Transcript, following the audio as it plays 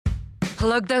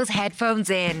Plug those headphones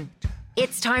in.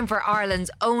 It's time for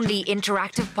Ireland's only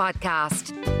interactive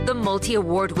podcast, the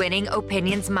multi-award-winning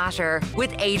Opinions Matter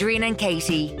with Adrian and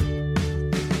Katie.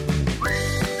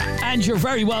 And you're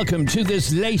very welcome to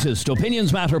this latest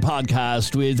Opinions Matter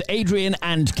podcast with Adrian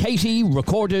and Katie,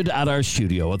 recorded at our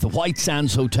studio at the White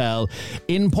Sands Hotel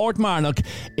in Portmarnock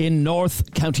in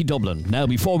North County Dublin. Now,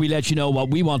 before we let you know what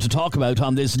we want to talk about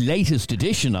on this latest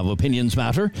edition of Opinions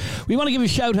Matter, we want to give a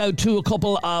shout out to a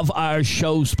couple of our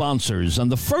show sponsors. And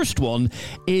the first one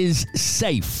is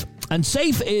Safe. And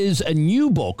Safe is a new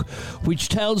book which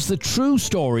tells the true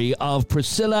story of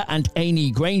Priscilla and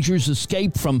Amy Granger's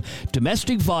escape from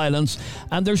domestic violence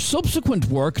and their subsequent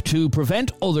work to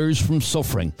prevent others from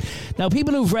suffering. Now,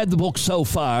 people who've read the book so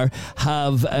far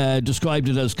have described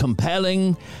it as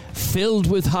compelling, filled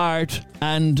with heart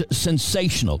and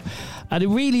sensational. And it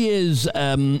really is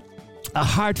a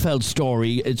heartfelt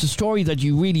story. It's a story that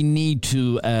you really need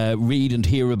to read and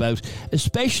hear about,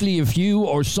 especially if you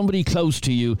or somebody close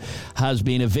to you has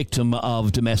been a victim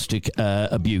of domestic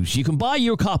abuse. You can buy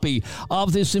your copy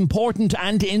of this important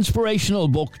and inspirational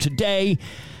book today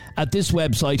at this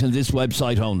website and this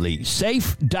website only,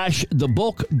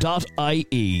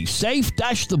 safe-thebook.ie.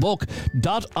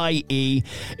 safe-thebook.ie.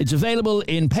 It's available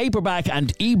in paperback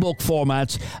and ebook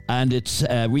formats, and it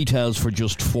retails for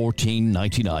just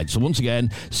 $14.99. So once again,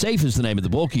 Safe is the name of the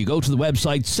book. You go to the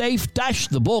website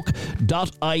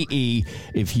safe-thebook.ie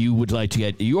if you would like to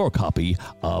get your copy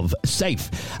of Safe.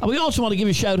 And we also want to give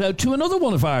a shout out to another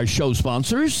one of our show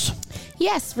sponsors.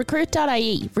 Yes,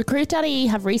 Recruit.ie. Recruit.ie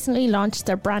have recently launched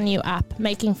their brand new app,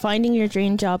 making finding your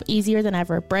dream job easier than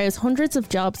ever. Browse hundreds of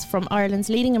jobs from Ireland's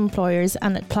leading employers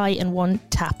and apply in one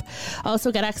tap.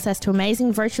 Also get access to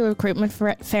amazing virtual recruitment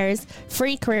fairs,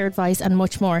 free career advice and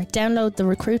much more. Download the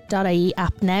Recruit.ie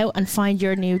app now and find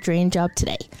your new dream job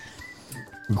today.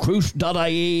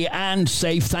 Recruit.ie and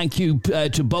Safe, thank you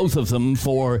to both of them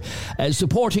for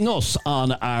supporting us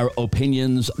on our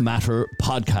Opinions Matter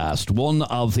podcast, one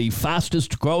of the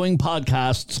fastest growing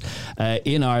podcasts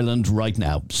in Ireland right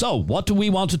now. So, what do we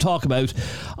want to talk about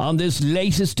on this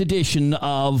latest edition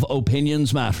of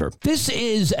Opinions Matter? This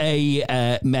is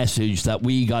a message that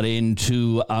we got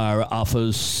into our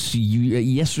office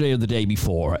yesterday or the day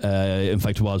before. In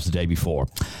fact, it was the day before.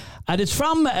 And it's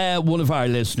from one of our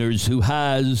listeners who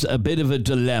has a bit of a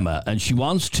dilemma, and she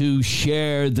wants to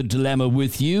share the dilemma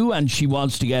with you, and she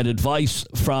wants to get advice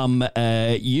from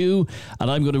you.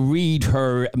 And I'm going to read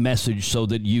her message so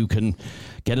that you can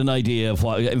get an idea of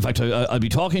what. In fact, I'll be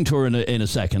talking to her in a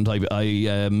second.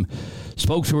 I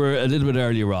spoke to her a little bit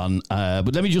earlier on,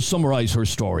 but let me just summarise her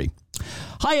story.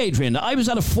 Hi Adrian, I was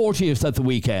at a 40th at the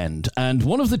weekend and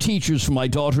one of the teachers from my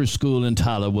daughter's school in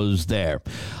Tallaght was there.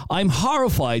 I'm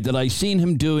horrified that I seen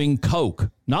him doing coke,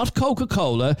 not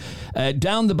Coca-Cola,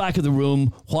 down the back of the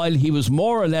room while he was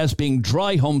more or less being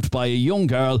dry humped by a young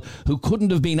girl who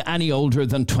couldn't have been any older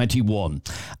than 21.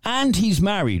 And he's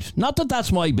married. Not that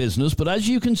that's my business, but as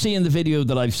you can see in the video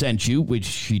that I've sent you, which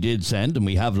she did send and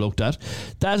we have looked at,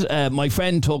 that my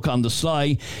friend took on the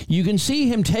sly, you can see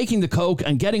him taking the coke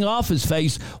and getting off his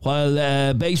face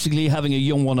while basically having a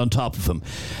young one on top of him.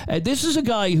 This is a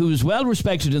guy who is well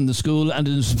respected in the school and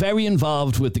is very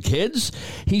involved with the kids.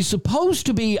 He's supposed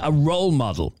to be a role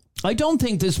model. I don't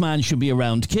think this man should be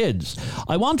around kids.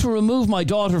 I want to remove my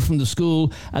daughter from the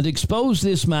school and expose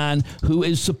this man who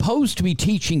is supposed to be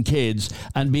teaching kids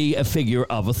and be a figure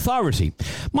of authority.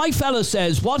 My fella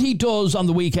says what he does on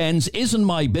the weekends isn't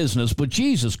my business, but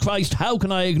Jesus Christ, how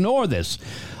can I ignore this?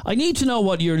 I need to know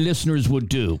what your listeners would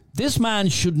do. This man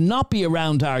should not be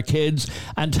around our kids,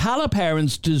 and Tallaght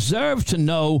parents deserve to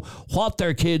know what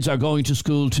their kids are going to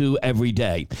school to every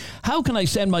day. How can I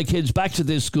send my kids back to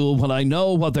this school when I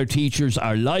know what their teachers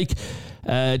are like?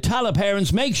 Tallaght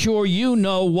parents, make sure you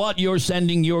know what you're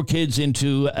sending your kids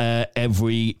into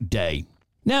every day.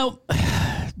 Now,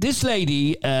 this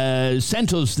lady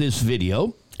sent us this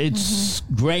video. It's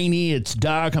grainy, it's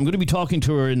dark. I'm going to be talking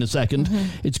to her in a second.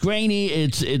 It's grainy,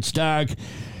 it's dark.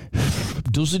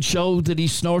 Does it show that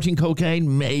he's snorting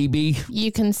cocaine? Maybe.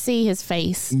 You can see his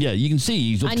face. Yeah, you can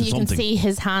see he's up to something. And you can see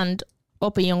his hand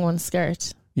up a young one's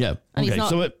skirt. Yeah. And okay.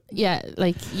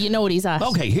 You know what he's at.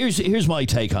 Okay, here's my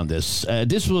take on this.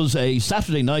 This was a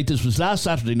Saturday night. This was last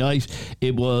Saturday night.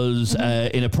 It was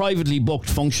in a privately booked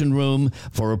function room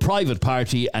for a private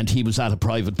party, and he was at a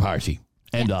private party.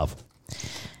 End of.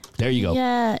 There you go.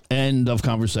 Yeah. End of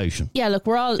conversation. Yeah, look,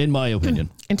 we're all, in my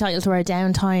opinion, entitled to our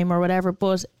downtime or whatever,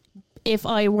 but if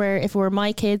it were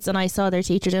my kids and I saw their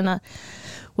teacher doing that,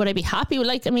 would I be happy with,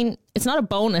 like, I mean, it's not a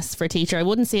bonus for a teacher. I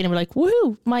wouldn't see it and be like,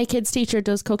 woohoo, my kid's teacher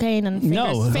does cocaine and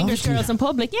fingers girls in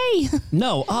public, yay.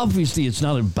 No, obviously it's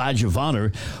not a badge of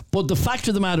honour, but the fact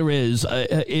of the matter is,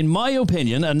 in my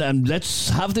opinion, and let's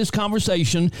have this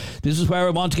conversation, this is where I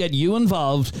want to get you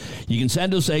involved. You can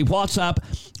send us a WhatsApp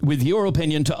with your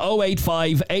opinion to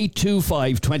 085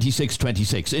 825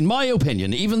 2626. In my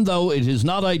opinion, even though it is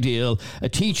not ideal, a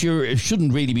teacher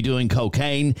shouldn't really be doing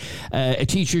cocaine. A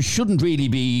teacher shouldn't really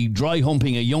be dry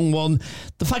humping a young one.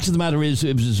 The fact of the matter is,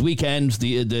 it was his weekend.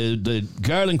 The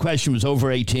girl in question was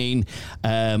over 18.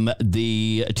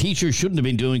 The teacher shouldn't have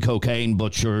been doing cocaine,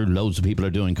 but sure, loads of people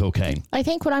are doing cocaine. I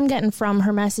think what I'm getting from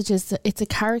her message is that it's a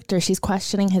character. She's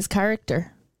questioning his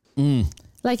character.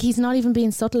 Like, he's not even being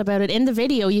subtle about it. In the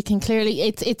video, you can clearly,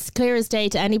 it's clear as day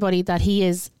to anybody that he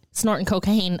is snorting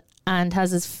cocaine and has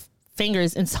his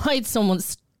fingers inside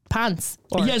someone's pants.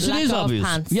 Yes, it is obvious.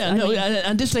 Pants. Yeah,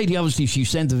 and this lady, obviously, she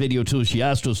sent the video to us. She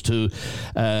asked us to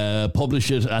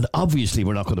publish it, and obviously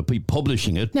we're not going to be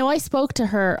publishing it. Now, I spoke to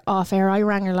her off air. I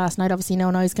rang her last night, obviously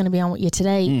knowing I was going to be on with you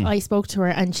today. I spoke to her,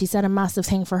 and she said a massive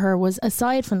thing for her was,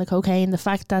 aside from the cocaine, the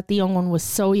fact that the young one was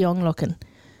so young looking.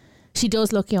 She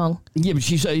does look young. Yeah, but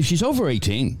she's over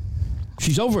 18.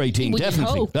 She's over 18,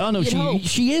 definitely. Oh no,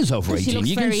 she is over 18.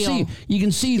 You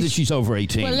can see that she's over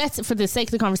 18. Well, let's, for the sake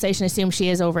of the conversation, assume she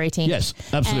is over 18. Yes,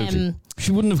 absolutely.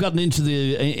 She wouldn't have gotten into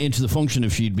the function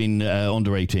if she'd been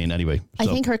under 18 anyway. So. I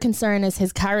think her concern is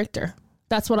his character.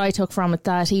 That's what I took from it,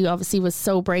 that he obviously was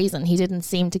so brazen. He didn't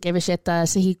seem to give a shit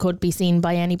that he could be seen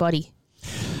by anybody.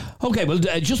 Okay, well,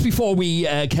 just before we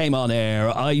came on air,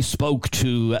 I spoke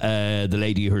to the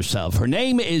lady herself. Her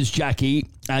name is Jackie,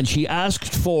 and she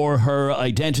asked for her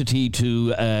identity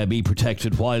to be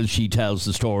protected while she tells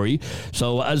the story.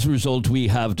 So as a result, we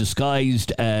have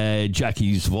disguised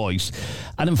Jackie's voice.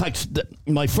 And in fact,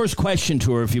 my first question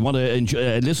to her, if you want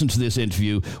to listen to this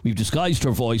interview, we've disguised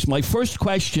her voice. My first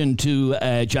question to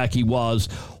Jackie was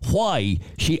why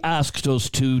she asked us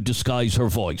to disguise her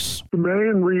voice. The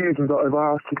main reason that I've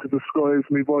asked her to disguise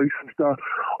my voice is that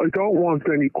I don't want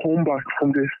any comeback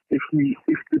from this if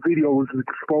the video is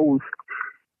exposed,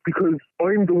 because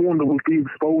I'm the one that will be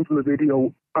exposed in the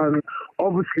video, and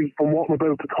obviously from what I'm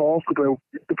about to talk about,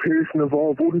 the person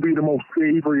involved wouldn't be the most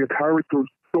savoury of characters.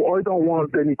 So I don't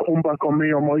want any comeback on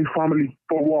me or my family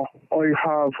for what I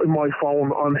have in my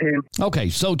phone on him. Okay,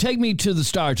 so take me to the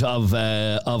start of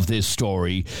this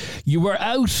story. You were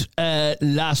out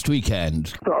last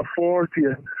weekend. At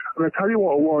 40th. And I tell you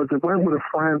what it was, I went with a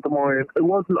friend of mine. It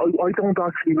wasn't, I don't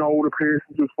actually know the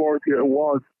person whose 40th it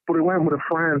was, but I went with a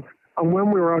friend. And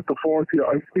when we were at the 40th,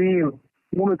 I seen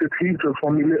one of the teachers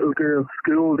from my little girl's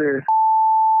school there,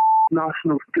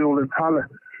 national school in Tallaght.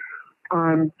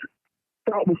 And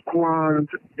that was grand.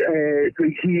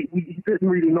 He didn't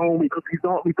really know me because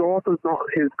my daughter's not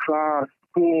in his class.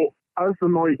 But as the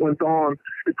night went on,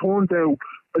 it turned out,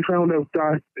 I found out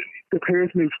that the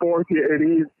person who's 40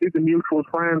 is a mutual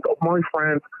friend of my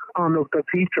friend and of the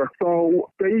teacher.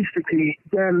 So basically,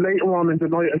 then later on in the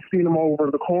night, I seen him over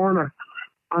in the corner.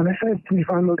 And I said to my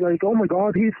friend, I was like, oh my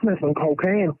God, he's sniffing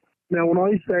cocaine. Now, when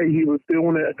I say he was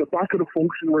doing it at the back of the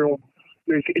function room,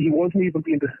 like, he wasn't even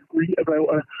being discreet about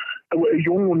a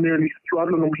young one nearly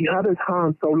straddling him. He had his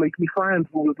hand, so like my friend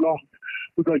who was lost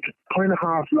was like kind of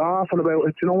half laughing about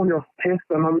it, you know, when you're pissed.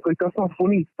 And I was like, that's not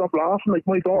funny, stop laughing. Like,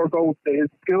 my daughter goes to his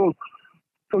school.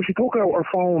 So she took out her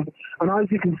phone, and as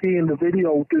you can see in the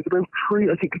video, there's about 3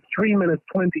 minutes,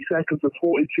 20 seconds of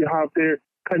footage you have there,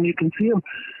 and you can see him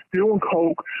doing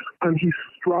coke, and he's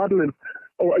straddling,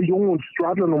 or a young one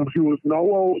straddling him who was no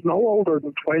older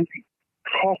than 20,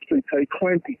 tops, I'd say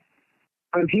 20.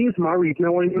 And he's married.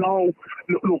 Now, I know,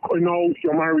 look, I know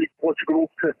you're married, what you go up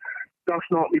to. That's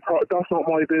not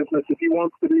my business. If he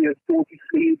wants to be a dirty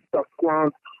sleeve, that's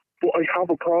grand. But I have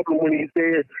a problem when he's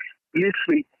there,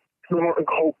 literally snorting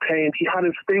cocaine. He had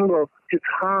his hand up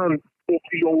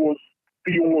the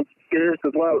young one's skirt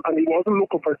as well, and he wasn't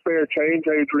looking for spare change,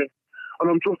 Adrian. And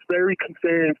I'm just very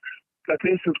concerned that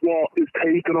this is what is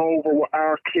taking over with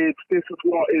our kids. This is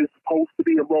what is supposed to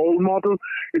be a role model.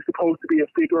 It's supposed to be a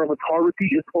figure of authority.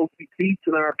 It's supposed to be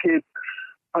teaching our kids.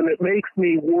 And it makes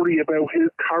me worry about his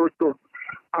character.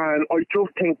 And I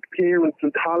just think parents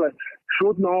and Tallaght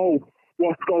should know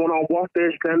what's going on, what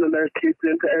they're sending their kids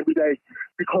into every day.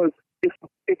 Because if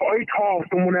I thought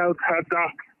someone else had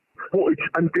that footage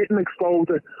and didn't expose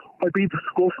it, I'd be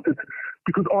disgusted.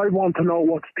 Because I want to know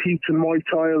what's teaching my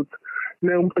child.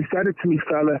 Now, I said it to me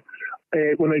fella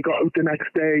when I got out the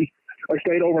next day. I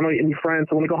stayed overnight in my friend,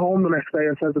 so when I got home the next day,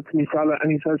 I said it to me fella,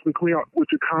 and he says, well, come here, would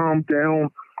you calm down?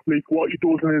 Like, what he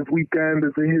does in his weekend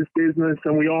is his business,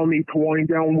 and we all need to wind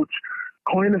down, which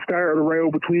kind of started a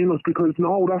row between us because,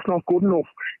 no, that's not good enough.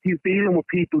 He's dealing with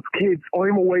people's kids.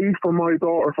 I'm away from my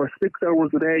daughter for 6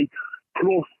 hours a day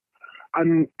plus,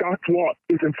 and that's what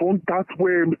is in front. That's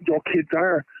where your kids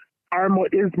are.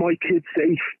 Is my kid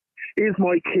safe? Is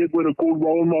my kid with a good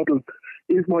role model?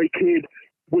 Is my kid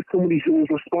with somebody who is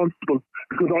responsible?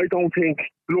 Because I don't think,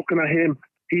 looking at him,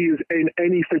 he is in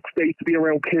any fit state to be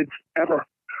around kids ever.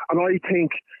 And I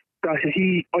think that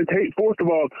first of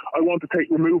all, I want to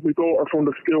remove my daughter from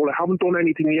the school. I haven't done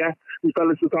anything yet. My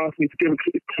fellas just asked me to give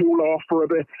it cool off for a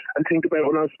bit and think about it.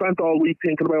 And I've spent all week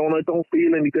thinking about it, and I don't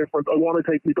feel any different. I want to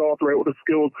take my daughter out of the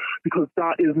school because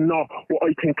that is not what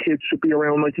I think kids should be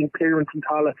around. I think parents in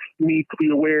Tallaght need to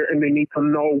be aware and they need to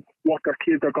know what their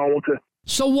kids are going to.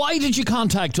 So why did you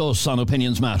contact us on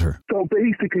Opinions Matter? So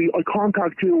basically, I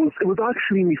contacted you. It was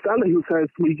actually my fella who says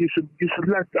to me, you should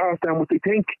ask them what they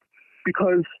think,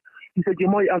 because he said you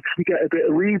might actually get a bit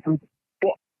of reason.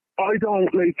 But I don't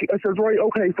I said, right,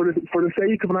 okay, for the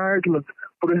sake of an argument,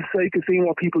 for the sake of seeing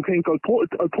what people think, I'll put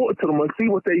it to them. I'll see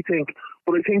what they think.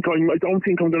 But I don't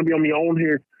think I'm going to be on my own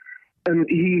here. And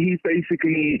he's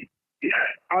basically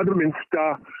adamant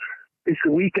that it's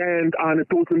the weekend and it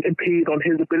doesn't impede on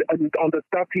his ability, on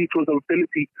that teacher's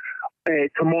ability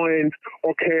to mind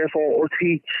or care for or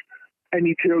teach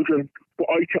any children. But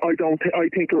I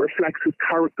think it reflects his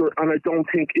character, and I don't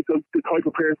think it's the type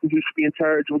of person who should be in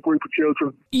charge of a group of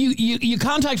children. You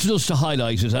contacted us to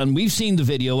highlight it, and we've seen the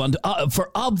video, and for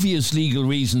obvious legal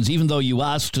reasons, even though you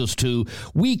asked us to,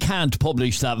 we can't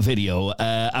publish that video,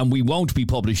 and we won't be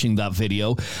publishing that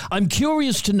video. I'm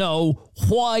curious to know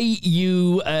why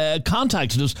you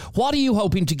contacted us. What are you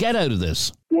hoping to get out of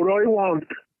this? What I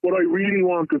really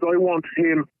want is I want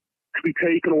him to be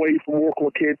taken away from working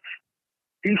with kids.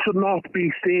 He should not be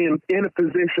seen in a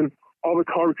position of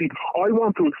authority. I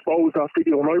want to expose that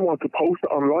video and I want to post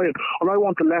it online, and I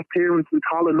want to let parents in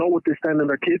Tallaght know what they're sending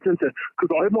their kids into,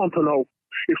 because I want to know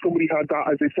if somebody had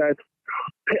that, as I said.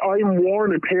 I'm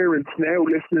warning parents now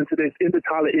listening to this in the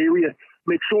Tallaght area,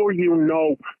 make sure you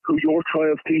know who your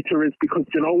child's teacher is, because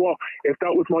you know what? If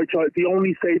that was my child, the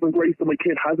only saving grace that my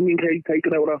kid hasn't been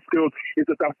taken out of that school is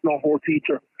that that's not her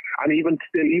teacher. And even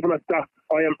at that,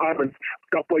 I am adamant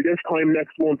that by this time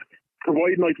next month,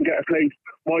 providing I can get a place,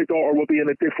 my daughter will be in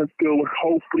a different school with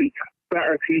hopefully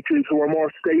better teachers who are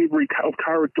more savoury of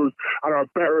characters and are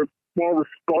better, more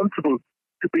responsible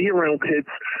to be around kids.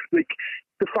 Like,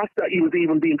 the fact that he was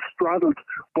even being straddled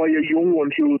by a young one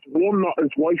who was, one, not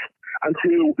his wife, and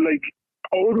two,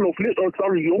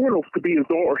 young enough to be his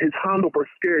daughter, his hand up her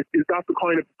skirt, is that the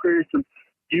kind of person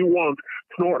you want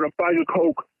snorting a bag of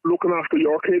coke, looking after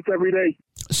your kids every day?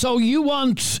 So you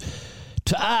want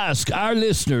to ask our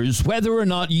listeners whether or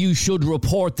not you should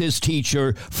report this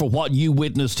teacher for what you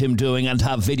witnessed him doing and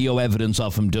have video evidence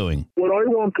of him doing? What I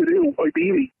want to do,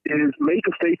 ideally, is make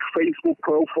a fake Facebook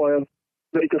profile,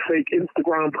 make a fake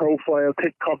Instagram profile,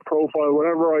 TikTok profile,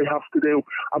 whatever I have to do,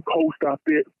 and post that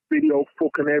video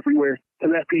fucking everywhere to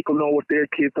let people know what their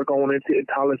kids are going into in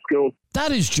Tallaght School.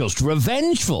 That is just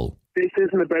revengeful. This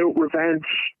isn't about revenge.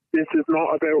 This is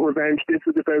not about revenge. This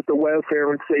is about the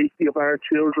welfare and safety of our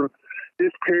children.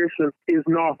 This person is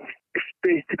not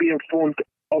fit to be in front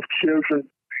of children.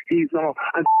 He's not.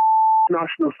 And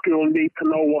national school need to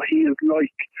know what he is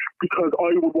like, because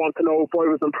I would want to know if I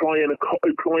was employing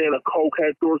a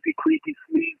cokehead, dirty, creepy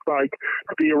sleazebag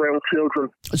to be around children.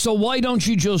 So why don't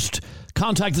you just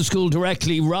contact the school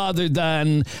directly rather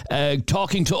than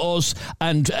talking to us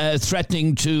and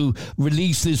threatening to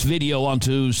release this video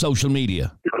onto social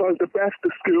media? Because the best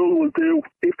the school will do,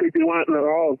 if they do anything at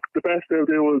all, the best they'll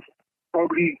do is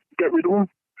probably get rid of him.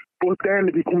 But then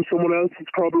it becomes someone else's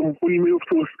problem. We move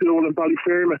to a school in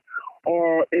Ballyfermot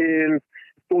or in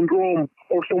Dundrum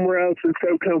or somewhere else in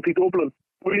South County Dublin.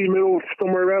 We move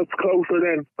somewhere else closer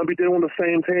then and be doing the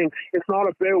same thing. It's not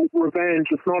about revenge.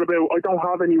 It's not about, I don't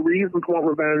have any reason to want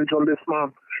revenge on this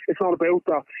man. It's not about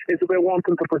that. It's about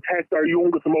wanting to protect our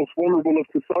youngest and most vulnerable of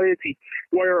society,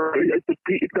 where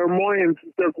their minds,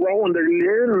 they're growing, they're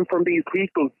learning from these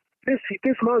people.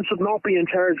 This man should not be in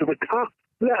charge of a cat,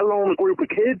 let alone a group of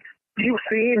kids. You've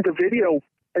seen the video,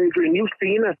 Adrian. You've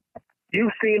seen it.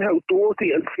 You've seen how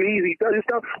dirty and sleazy that is.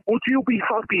 That, would you be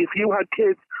happy if you had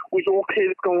kids with your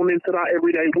kids going into that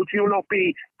every day? Would you not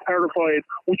be terrified?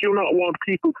 Would you not want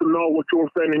people to know what you're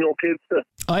sending your kids to?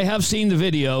 I have seen the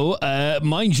video.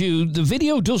 Mind you, the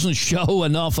video doesn't show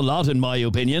an awful lot, in my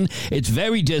opinion. It's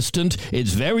very distant.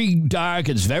 It's very dark.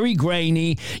 It's very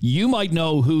grainy. You might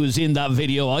know who is in that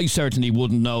video. I certainly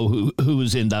wouldn't know who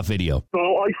is in that video.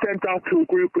 No, I sent that to a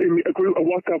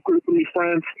WhatsApp group of my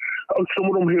friends. Some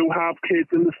of them who have kids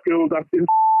in the school that's in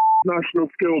national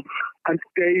school, and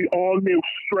they all knew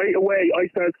straight away. I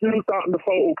said, who's that in the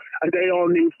photo? And they all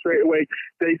knew straight away.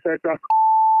 They said, that's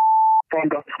from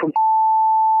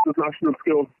the national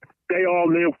school. They all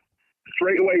knew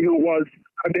straight away who it was,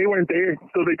 and they weren't there,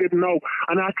 so they didn't know.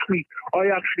 And actually, I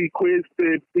quizzed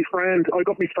my friend. I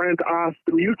got my friend to ask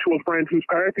the mutual friend whose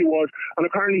party was, and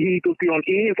apparently he does be on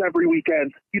E's every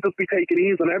weekend. He does be taking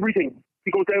E's on everything.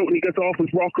 He goes out and he gets off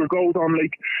his rocker, goes on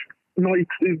like nights,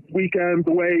 weekends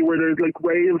away where there's like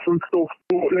raves and stuff.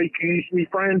 But like my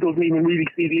friend doesn't even really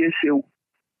see the issue.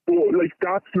 But like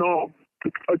that's not.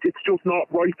 It's just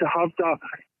not right to have that.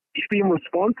 He's being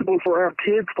responsible for our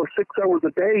kids for 6 hours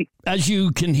a day. As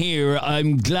you can hear,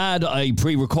 I'm glad I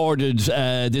pre-recorded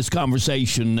this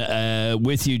conversation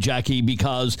with you, Jackie,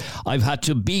 because I've had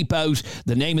to beep out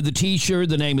the name of the teacher,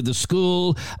 the name of the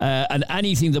school, and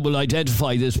anything that will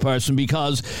identify this person,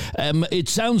 because it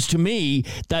sounds to me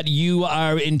that you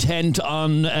are intent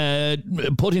on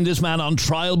putting this man on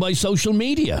trial by social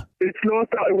media. It's not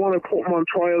that I want to put him on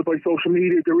trial by social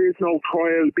media. There is no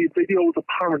trial. The video is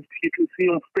apparent. You can see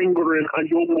him fingering a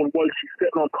young one while she's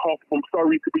sitting on top of him.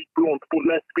 Sorry to be blunt, but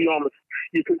let's be honest.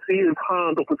 You can see his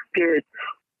hand up his skirt,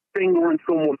 fingering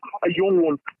someone, a young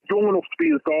one, young enough to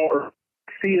be his daughter.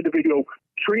 See the video.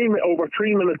 Over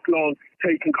 3 minutes long,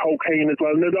 taking cocaine as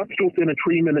well. Now, that's just in a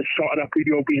 3-minute shot of that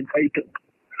video being taken.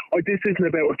 This isn't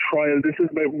about a trial. This is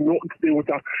about nothing to do with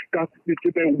that. It's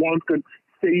about wanting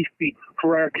safety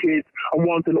for our kids and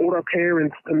wanting other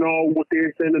parents to know what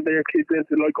they're sending their kids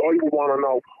into, like I would want to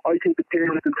know. I think the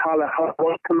parents in Tallaght have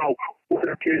right to know what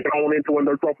their kids are going into when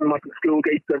they're dropping them at the school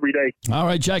gates every day. All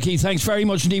right, Jackie, thanks very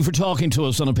much indeed for talking to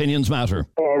us on Opinions Matter.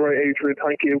 All right, Adrian,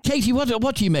 thank you. Katie,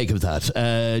 what do you make of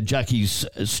that, Jackie's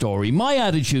story? My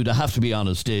attitude, I have to be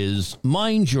honest, is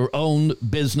mind your own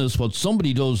business, what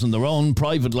somebody does in their own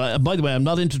private life. By the way, I'm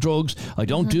not into drugs. I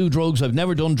don't do drugs. I've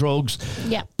never done drugs.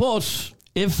 Yeah. But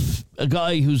if a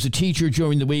guy who's a teacher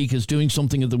during the week is doing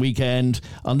something at the weekend,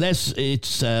 unless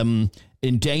it's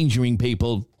endangering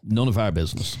people, none of our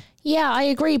business. Yeah, I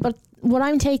agree. But what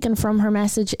I'm taking from her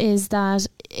message is that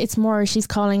it's more she's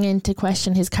calling in to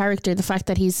question his character, the fact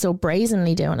that he's so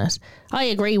brazenly doing it. I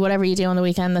agree, whatever you do on the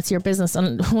weekend, that's your business.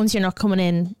 And once you're not coming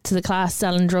in to the class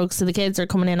selling drugs to the kids or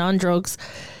coming in on drugs,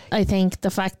 I think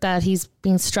the fact that he's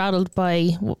being straddled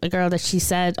by a girl that she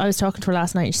said, I was talking to her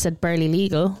last night and she said barely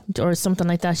legal or something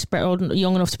like that. She's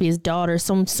young enough to be his daughter.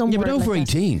 Yeah, but over like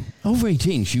 18. That. Over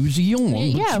 18. She was a young one,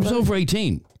 yeah, but she was over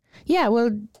 18. Yeah, well,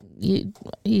 you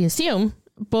assume.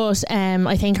 But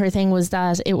I think her thing was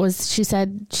that she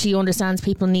said she understands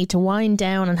people need to wind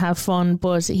down and have fun,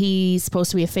 but he's supposed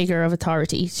to be a figure of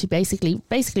authority. She basically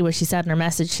what she said in her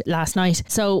message last night.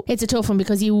 So it's a tough one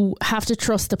because you have to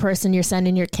trust the person you're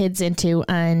sending your kids into,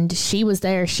 and she was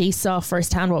there. She saw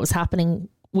firsthand what was happening.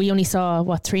 We only saw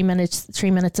 3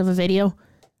 minutes of a video,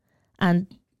 and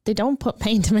they don't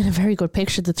paint him in a very good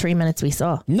picture, the 3 minutes we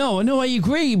saw. No, I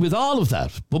agree with all of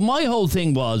that. But my whole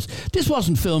thing was, this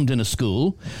wasn't filmed in a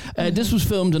school. This was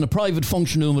filmed in a private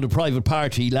function room at a private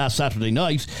party last Saturday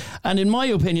night. And in my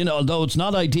opinion, although it's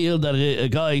not ideal that a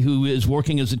guy who is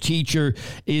working as a teacher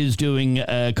is doing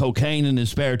cocaine in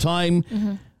his spare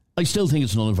time, I still think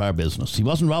it's none of our business. He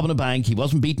wasn't robbing a bank. He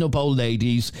wasn't beating up old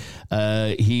ladies.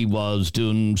 He was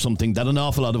doing something that an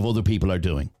awful lot of other people are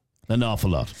doing. An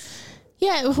awful lot.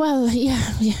 Yeah, well, yeah.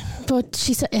 But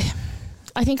she said,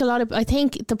 I think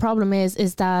the problem is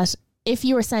that if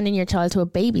you were sending your child to a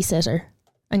babysitter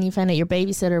and you found out your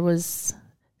babysitter was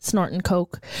snorting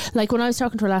coke, like when I was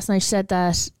talking to her last night, she said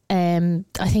that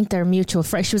I think they're mutual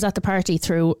friends. She was at the party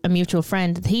through a mutual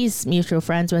friend that he's mutual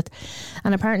friends with,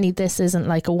 and apparently this isn't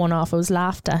like a one-off. It was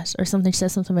laughed at or something. She said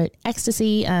something about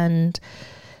ecstasy and,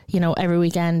 you know, every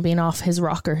weekend being off his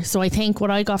rocker. So I think what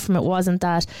I got from it wasn't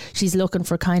that she's looking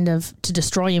for kind of to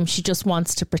destroy him. She just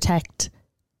wants to protect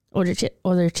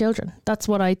other children. That's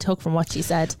what I took from what she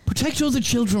said. Protect other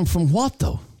children from what,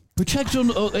 though? Protect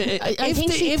them.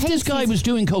 If this guy was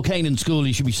doing cocaine in school,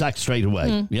 he should be sacked straight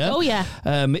away. Yeah. Oh yeah.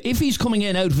 If he's coming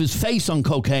in out of his face on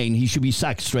cocaine, he should be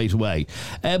sacked straight away.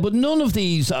 But none of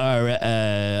these are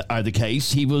the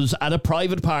case. He was at a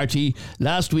private party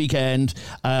last weekend,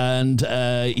 and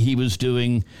he was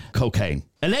doing cocaine.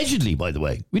 Allegedly, by the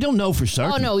way, we don't know for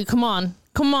certain. Oh no! Come on.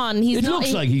 It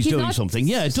looks like he's doing something.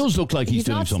 Yeah, it does look like he's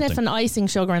doing something. He's not sniffing icing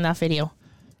sugar in that video.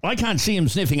 I can't see him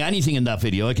sniffing anything in that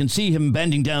video. I can see him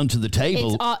bending down to the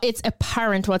table. It's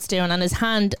apparent what's doing, and his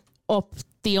hand up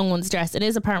the young one's dress. It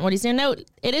is apparent what he's doing. Now,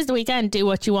 it is the weekend, do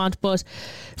what you want, but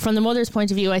from the mother's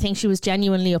point of view, I think she was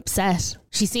genuinely upset.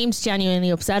 She seemed genuinely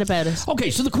upset about it.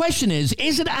 Okay, so the question is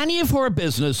it any of her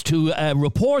business to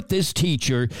report this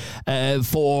teacher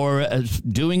for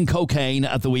doing cocaine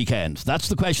at the weekend? That's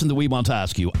the question that we want to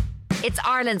ask you. It's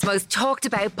Ireland's most talked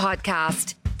about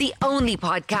podcast. The only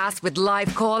podcast with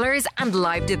live callers and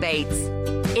live debates.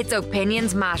 It's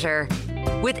Opinions Matter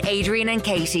with Adrian and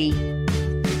Katie.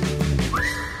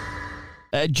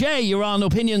 Jay, you're on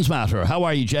Opinions Matter. How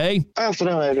are you, Jay?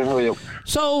 Afternoon, Adrian. How are you?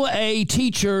 So a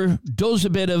teacher does a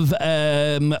bit of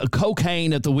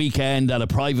cocaine at the weekend at a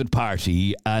private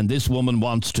party, and this woman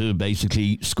wants to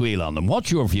basically squeal on them. What's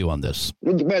your view on this?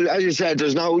 Well, as you said,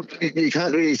 you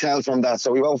can't really tell from that,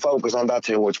 so we won't focus on that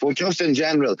too much. But just in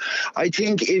general, I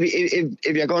think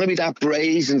if you're going to be that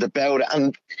brazen about it,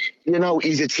 and you know,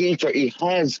 he's a teacher, he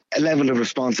has a level of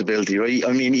responsibility, right?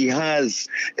 I mean, he has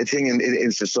a thing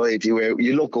in society where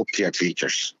you look up to your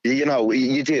teachers. You know,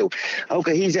 you do.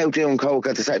 Okay, he's out doing coke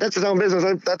at the side. That's his own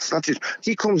business. That's not his.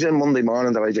 He comes in Monday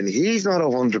morning, and he's not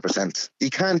 100%.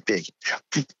 He can't be.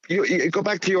 You go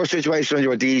back to your situation when you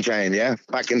were DJing, yeah?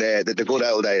 Back in the good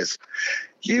old days.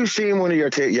 You seen one of your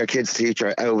kid's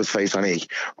teacher out of his face on E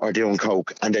or doing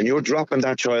coke, and then you're dropping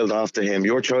that child off to him,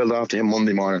 your child off to him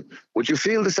Monday morning. Would you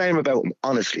feel the same about him,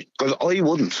 honestly? Because I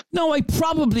wouldn't. No, I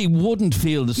probably wouldn't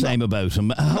feel the same about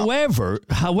him. However,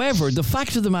 the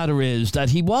fact of the matter is that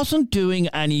he wasn't doing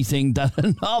anything that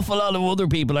an awful lot of other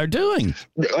people are doing.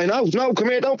 I know. No, come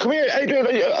here. Adrian,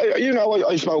 you know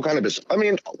I smoke cannabis. I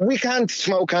mean, we can't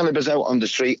smoke cannabis out on the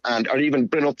street or even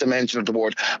bring up the mention of the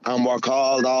word, and we're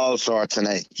called all sorts of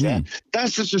names. Yeah.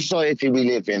 That's the society we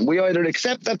live in. We either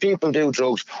accept that people do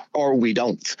drugs or we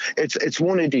don't. It's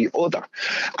one or the other.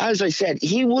 As I said,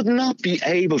 he would not be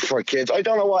able for kids. I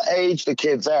don't know what age the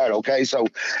kids are, okay? So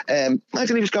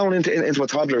imagine he was going into a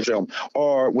toddler's room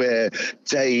or with,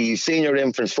 say, senior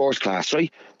infants first class,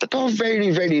 right? They're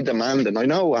very, very demanding. I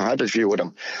know I had a few with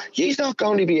him. He's not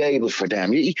going to be able for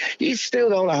them. He's still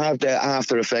going to have the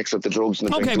after effects of the drugs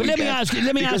and the Okay, but let me ask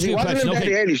you a question.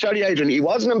 Okay. Sorry, Adrian. He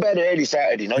wasn't in bed early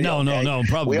Saturday. No,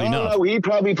 probably we all not. know he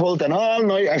probably pulled an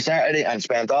all-nighter Saturday and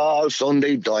spent all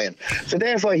Sunday dying. So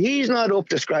therefore, he's not up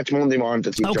to scratch Monday morning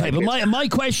to teach. Okay, but my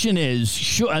question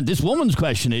is, this woman's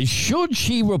question is, should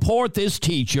she report this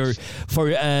teacher for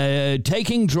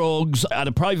taking drugs at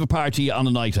a private party on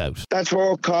a night out? That's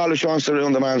her call. If she wants to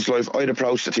ruin the man's life, I'd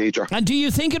approach the teacher. And do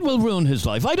you think it will ruin his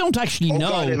life? I don't actually know.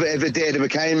 God, if it did, if it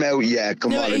came out, yeah,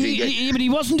 come on. But he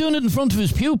wasn't doing it in front of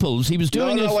his pupils. He was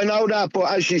doing it. No, I know that,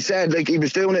 but as she said, like, he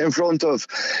was doing it in front of.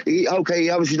 He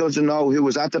obviously doesn't know who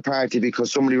was at the party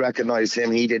because somebody recognised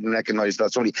him. He didn't recognise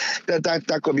that somebody.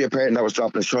 That could be a parent that was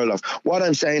dropping his child off. What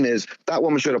I'm saying is that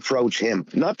woman should approach him,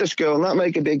 not the school, not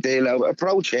make a big deal out.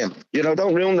 Approach him. You know,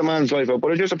 don't ruin the man's life up,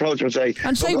 but just approach him and say.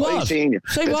 And say what? I seen you.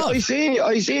 Say what? I seen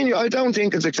you. I don't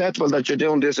think it's acceptable that you're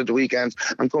doing this at the weekends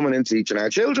and coming in teaching our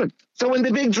children. So when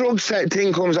the big drugs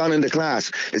thing comes on in the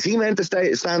class, is he meant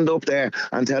to stand up there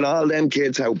and tell all them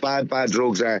kids how bad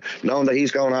drugs are, knowing that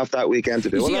he's going off that weekend to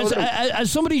do it?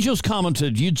 As somebody just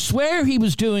commented, you'd swear he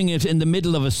was doing it in the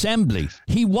middle of assembly.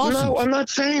 He wasn't. No, I'm not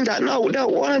saying that. No.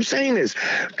 What I'm saying is,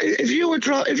 if you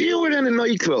were in a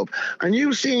nightclub and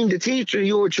you seen the teacher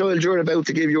your child you're about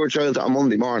to give your child on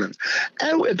Monday morning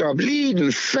out with their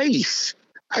bleeding face,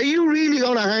 are you really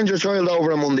going to hand your child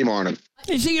over on Monday morning?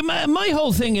 You see, my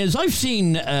whole thing is I've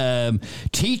seen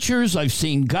teachers, I've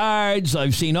seen guards,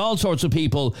 I've seen all sorts of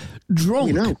people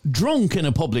drunk in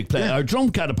a public place, or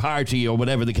drunk at a party or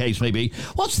whatever the case may be.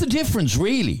 What's the difference,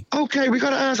 really? Okay, we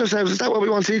got to ask ourselves, is that what we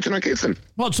want teaching our kids in?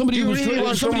 What, somebody do you was really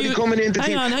want somebody coming in to teach?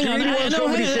 Hang on,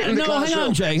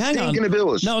 Jay, hang on. Stinking of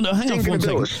bills. No, hang on for 1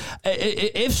 second.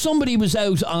 If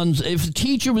a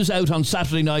teacher was out on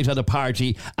Saturday night at a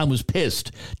party and was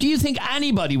pissed, do you think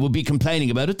anybody would be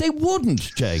complaining about it? They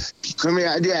wouldn't, Jay. Come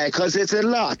here, yeah, because it's a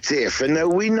lot different. Now,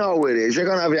 we know it is. You're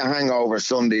going to have your hangover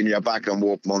Sunday and you're back and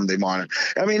work Monday morning.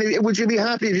 I mean, would you be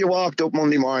happy if you walked up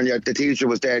Monday morning, the teacher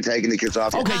was there taking the kids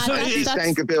off? Okay, so she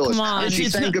stank of bills. She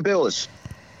stank of bills.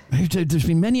 There's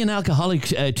been many an alcoholic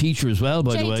teacher as well,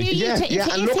 by the way.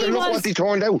 And look what he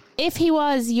turned out. If he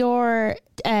was your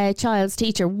child's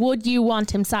teacher, would you want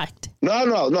him sacked?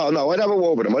 No. I'd have a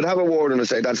word with him. I'd have a word and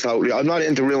say that's totally. I'm not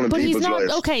into ruining people's lives. But he's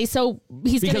not okay. So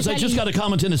he's because I just got a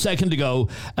comment in a second ago,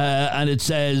 and it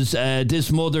says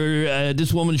this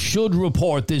woman should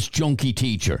report this junkie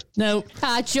teacher. Now,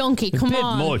 junkie, come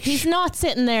on, much. He's not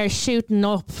sitting there shooting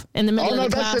up in the middle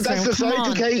of the classroom. That's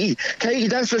society, Katie.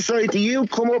 That's society. You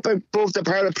come up above the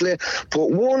parallel play,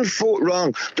 put one foot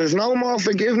wrong. There's no more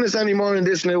forgiveness anymore in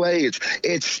this new age.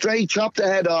 It's straight, chop the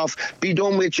head off, be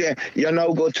done with you. You're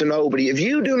no good to nobody. If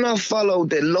you do not follow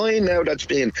the line now that's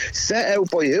been set out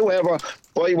by whoever,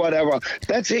 by whatever,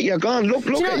 that's it. You're gone. Look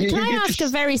at you. Can I ask a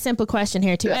very simple question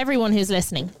here to everyone who's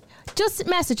listening? Just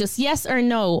message us, yes or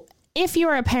no. If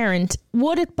you're a parent,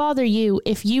 would it bother you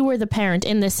if you were the parent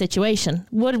in this situation?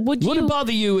 Would it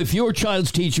bother you if your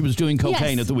child's teacher was doing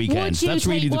cocaine at the weekend? That's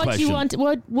really the question.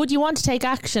 Would you want to take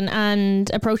action and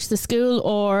approach the school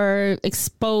or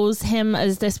expose him,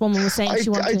 as this woman was saying she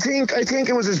wanted? I think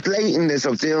it was his blatantness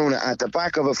of doing it at the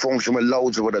back of a function with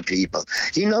loads of other people.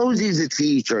 He knows he's a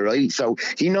teacher, right? So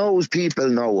he knows people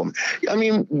know him. I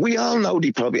mean, we all know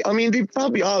they probably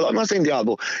all, I'm not saying they all,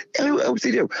 but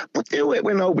they do. But do it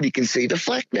when nobody can see. The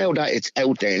fact now that it's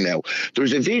out there now,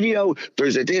 there's a video,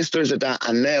 there's a this, there's a that,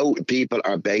 and now people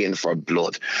are begging for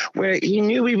blood. Where he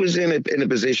knew he was in a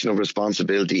position of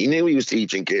responsibility. He knew he was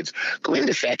teaching kids. Go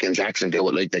into fucking Jackson, do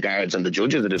it like the guards and the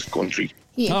judges of this country.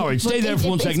 Yeah, all right, stay there for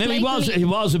 1 second. Now, he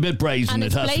was a bit brazen,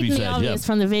 it has to be said. Obvious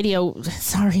from the video.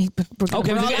 Sorry, but we're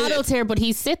all adults here, but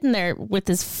he's sitting there with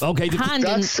his hand in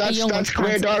a young one's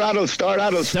pants. They're adults. They're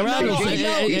adults.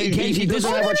 He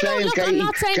doesn't ever change,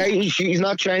 Katie. She's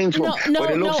not changed. No,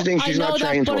 I know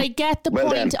that, but I get the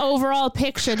point. Overall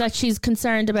picture that she's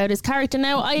concerned about his character.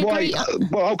 Now, I agree.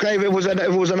 Well, okay, if it was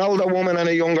an older woman and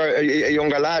a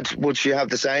younger lad, would she have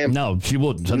the same? No, she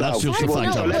wouldn't. And that's just a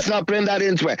fact. So let's not bring that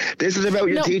into it. This is about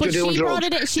your teacher doing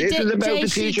drugs. This is about the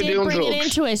teacher doing drugs. It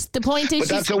into it. The point is,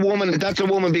 but that's a woman. That's a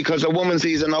woman because a woman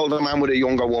sees an older man with a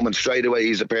younger woman straight away.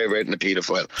 He's a pervert and a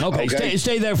paedophile. Okay?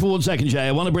 Stay there for 1 second, Jay.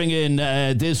 I want to bring in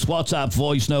this WhatsApp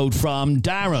voice note from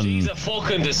Darren. She's a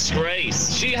fucking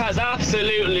disgrace. She has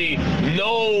absolutely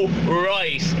no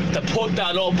right to put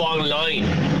that up online.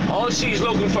 All she's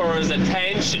looking for is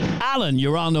attention. Alan,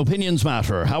 you're on Opinions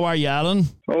Matter. How are you, Alan?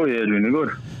 Oh, yeah, doing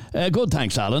good. Good,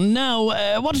 thanks, Alan.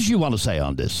 Now, what did you want to say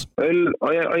on this? Well,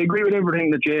 I agree with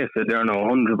everything that Jay said there now,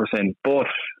 100%. But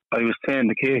I was saying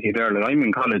to Katie there, like, I'm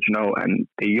in college now, and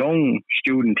the young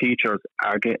student teachers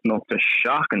are getting up to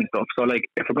shock and stuff. So, like,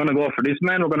 if we're going to go for this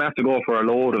man, we're going to have to go for a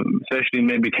load of them, especially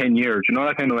maybe 10 years, you know,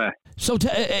 that kind of way. So,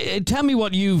 tell me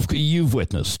what you've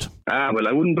witnessed. Well,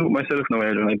 I wouldn't do it myself now,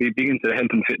 Adrian. I'd be big into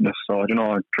health and fitness, so, you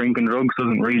know, drinking drugs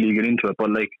doesn't really get into it, but,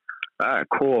 like,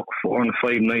 coke 4 and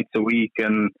 5 nights a week,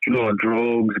 and, you know,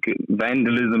 drugs,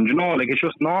 vandalism, you know, like, it's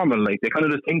just normal. Like, they kind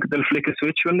of just think they'll flick a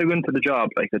switch when they go into the job,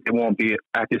 like, that they won't be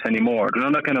at this anymore, you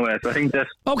know, that kind of way. So I think that's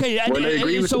okay. I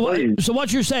agree with the boys. So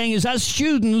what you're saying is, as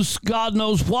students, God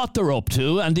knows what they're up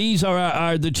to, and these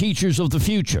are the teachers of the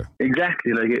future.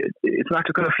 Exactly. Like, it's not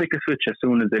to kind of flick a switch as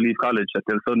soon as they leave college that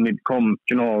they'll suddenly become,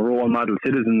 you know, role model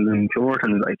citizens and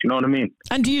Puritans, like, you know what I mean?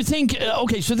 And do you think,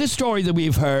 so this story that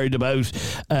we've heard about,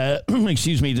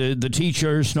 excuse me, the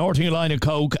teacher snorting a line of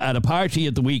coke at a party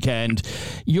at the weekend,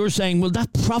 you're saying, well, that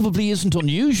probably isn't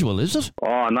unusual, is it?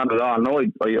 Oh, not at all. No,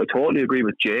 I totally agree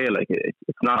with Jay. Like,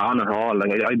 it's not on at all.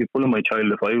 Like, I'd be pulling my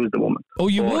child if I was the woman. Oh,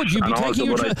 you would? You'd be taking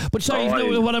your child? But sorry,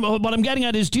 what I'm getting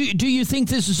at is, do you think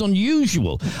this is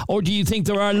unusual? Or do you think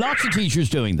there are lots of teachers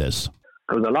doing this?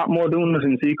 There was a lot more doing this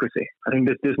in secrecy. I think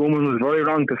this woman was very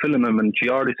wrong to film him, and she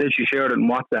already said she shared it in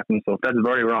WhatsApp and stuff. That's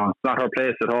very wrong. It's not her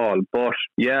place at all. But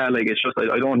yeah, like, it's just,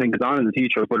 I don't think it's on as a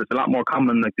teacher, but it's a lot more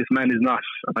common. Like, this man is not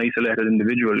an isolated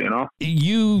individual, you know.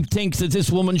 You think that this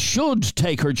woman should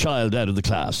take her child out of the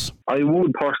class? I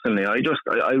would personally.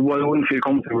 I wouldn't feel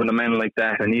comfortable with a man like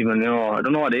that. And even, you know, I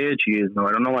don't know what age he is now.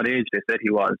 I don't know what age they said he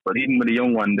was. But even with a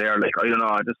young one there, like, I don't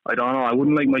know. I don't know. I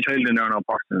wouldn't like my child in there now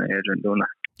personally, Adrian, doing that.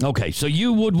 Okay, so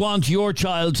you would want your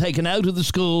child taken out of the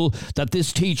school that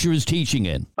this teacher is teaching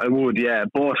in? I would, yeah.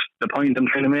 But the point I'm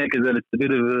trying to make is that it's a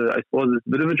bit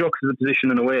of a juxtaposition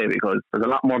in a way, because there's a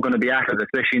lot more going to be at it,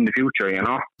 especially in the future, you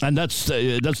know? And that's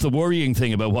the worrying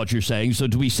thing about what you're saying. So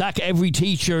do we sack every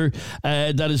teacher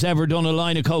that has ever done a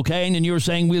line of cocaine, and you're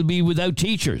saying we'll be without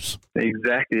teachers?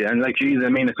 Exactly. And like, geez, I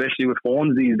mean, especially with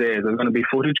phones these days, there's going to be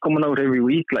footage coming out every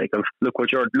week, like, of look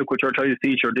what your child's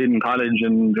teacher did in college,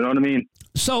 and you know what I mean?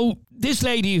 So this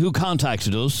lady who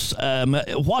contacted us,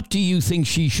 what do you think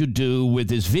she should do with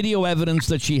this video evidence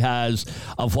that she has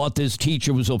of what this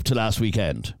teacher was up to last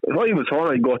weekend? If I was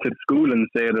her, I'd go to the school and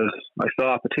say that I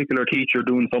saw a particular teacher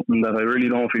doing something that I really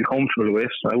don't feel comfortable with.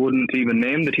 I wouldn't even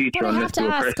name the teacher unless they were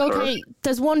pressed. Okay,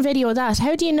 there's one video of that.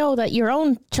 How do you know that your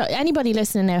own anybody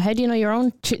listening now? How do you know your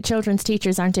own children's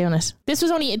teachers aren't doing it? This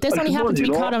only happened to be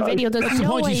caught on video. That's the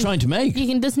point he's trying to make.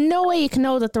 There's no way you can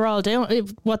know that they're all doing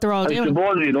what they're all doing.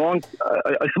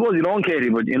 I suppose you don't, Katie,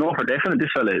 but you know for definite this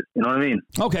fella is. You know what I mean?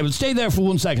 Okay, well, stay there for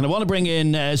 1 second. I want to bring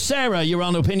in Sarah. You're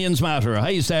on Opinions Matter.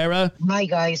 Hi, Sarah. Hi,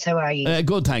 guys. How are you?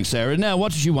 Good, thanks, Sarah. Now,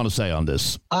 what did you want to say on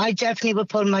this? I definitely would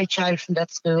pull my child from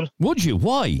that school. Would you?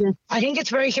 Why? I think it's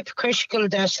very hypocritical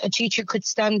that a teacher could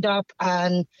stand up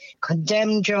and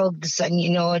condemn drugs and,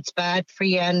 it's bad for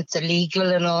you and it's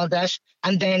illegal and all that,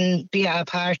 and then be at a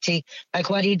party. Like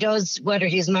what he does, whether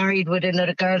he's married with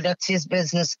another girl, that's his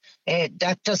business.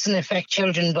 That doesn't affect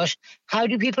children. But how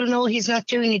do people know he's not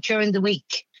doing it during the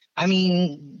week? I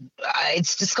mean,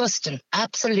 it's disgusting.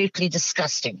 Absolutely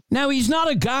disgusting. Now, he's not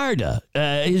a Garda.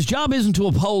 His job isn't to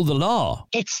uphold the law.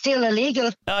 It's still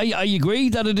illegal. I agree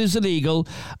that it is illegal.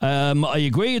 I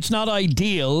agree it's not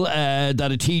ideal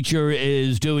that a teacher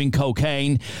is doing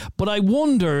cocaine. But I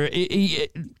wonder...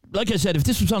 like I said, if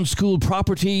this was on school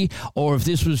property or if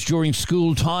this was during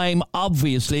school time,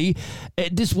 obviously,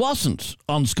 this wasn't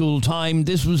on school time.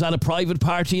 This was at a private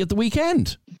party at the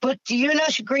weekend. But do you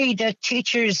not agree that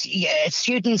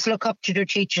students look up to their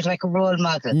teachers like a role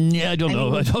model? Yeah, I don't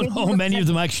know. I don't know how many of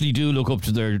them actually do look up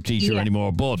to their teacher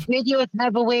anymore. But videos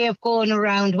have a way of going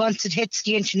around. Once it hits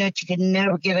the internet, you can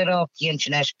never get it off the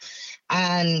internet.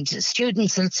 And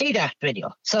students will see that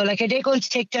video. So, are they going to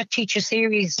take that teacher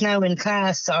serious now in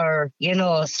class, or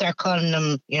start calling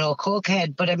them,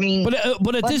 cokehead? But I mean,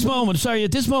 but at this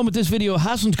moment, this video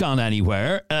hasn't gone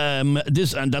anywhere. And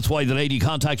that's why the lady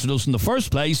contacted us in the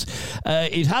first place.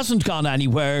 It hasn't gone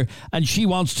anywhere, and she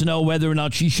wants to know whether or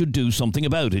not she should do something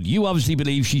about it. You obviously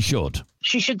believe she should.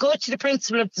 She should go to the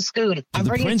principal of the school.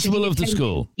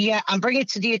 Yeah, and bring it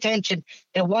to the attention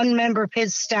that one member of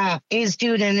his staff is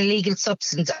doing an illegal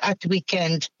substance at the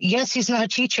weekend. Yes, he's not a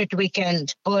teacher at the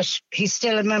weekend, but he's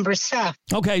still a member of staff.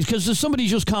 Okay, because somebody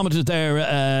just commented there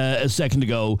a second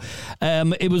ago.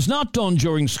 It was not done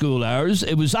during school hours.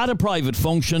 It was at a private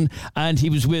function, and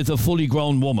he was with a fully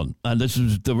grown woman. And this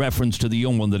is the reference to the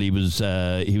young one that he was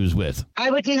with.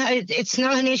 It's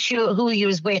not an issue who he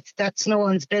was with. That's no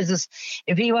one's business.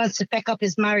 If he wants to pick up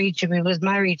his marriage, if he was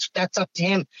married, that's up to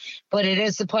him. But it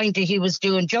is the point that he was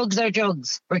doing drugs are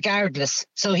drugs, regardless.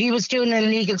 So he was doing an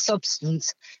illegal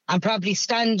substance and probably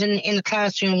standing in the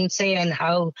classroom saying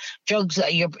how drugs,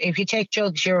 if you take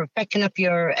drugs, you're picking up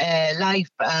your life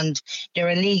and they're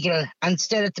illegal. And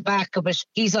still at the back of it,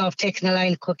 he's off taking a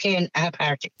line of cocaine at a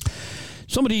party.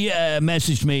 Somebody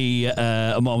messaged me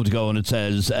a moment ago and it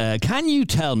says, can you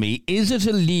tell me, is it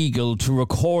illegal to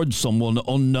record someone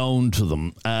unknown to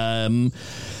them?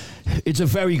 It's a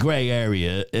very grey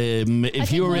area.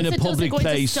 If you're in a public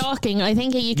place, stalking, I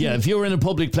think you can. Yeah, if you're in a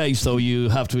public place, though, you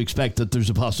have to expect that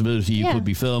there's a possibility you could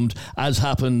be filmed, as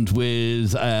happened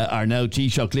with our now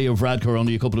Taoiseach Leo Varadkar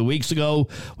only a couple of weeks ago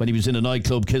when he was in a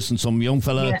nightclub kissing some young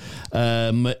fella.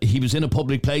 Yeah. He was in a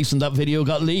public place and that video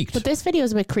got leaked. But this video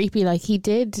is a bit creepy.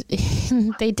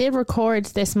 They did record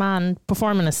this man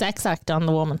performing a sex act on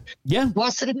the woman. Yeah.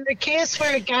 Wasn't there a case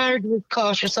where a guard was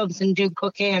caught or something doing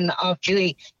cocaine off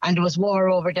duty and there was war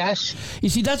over that? You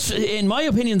see, that's, in my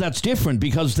opinion, that's different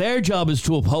because their job is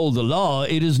to uphold the law.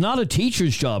 It is not a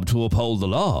teacher's job to uphold the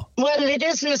law. Well, it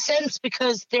is in a sense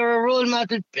because they're a role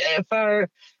model for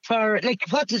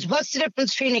what's the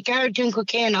difference between a guard doing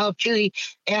cocaine off duty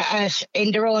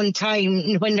in their own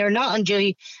time when they're not on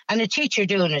duty and a teacher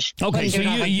doing it? Okay, so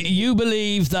you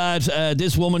believe that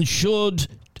this woman should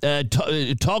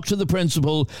talk to the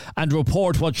principal and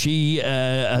report what she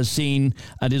has seen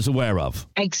and is aware of.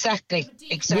 Exactly.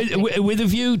 With a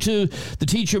view to the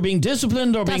teacher being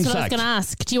disciplined or being sacked. That's what I was going to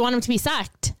ask. Do you want him to be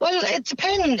sacked? Well, it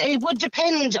depends. It would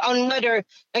depend on whether,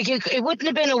 it wouldn't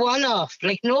have been a one-off.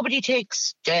 Nobody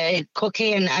takes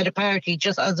cocaine at a party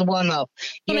just as a one-off.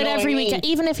 Every weekend,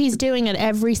 even if he's doing it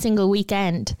every single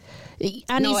weekend.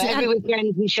 Every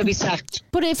weekend he should be sacked.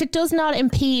 But if it does not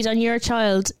impede on your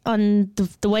child, on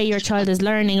the way your child is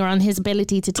learning or on his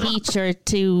ability to teach or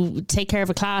to take care of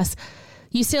a class,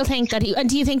 you still think that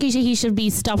do you think he should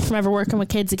be stopped from ever working with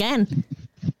kids again?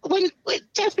 Well,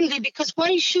 definitely, because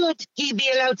why should he be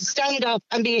allowed to stand up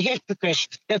and be a hypocrite?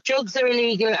 If drugs are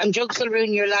illegal and drugs will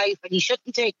ruin your life and you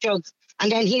shouldn't take drugs,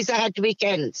 and then he's had the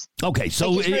weekends. Okay,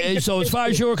 so as far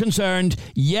as you're concerned,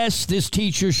 yes, this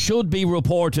teacher should be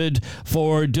reported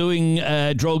for doing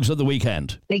drugs at the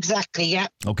weekend. Exactly, yeah.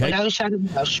 Okay. Without a shadow of a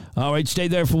doubt. All right, stay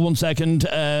there for 1 second.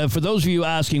 For those of you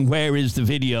asking where is the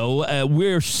video,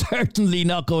 we're certainly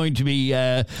not going to be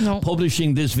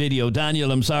publishing this video.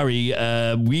 Daniel, I'm sorry,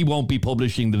 we won't be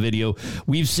publishing the video.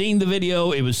 We've seen the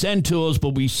video, it was sent to us,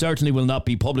 but we certainly will not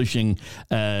be publishing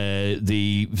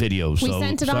the video. We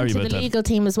sent it on to the legal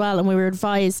team as well, and we were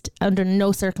advised under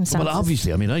no circumstances. Well,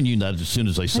 obviously, I mean, I knew that as soon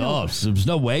as I saw it. There was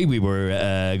no way we were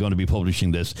going to be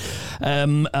publishing this.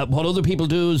 What other people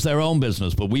do is their own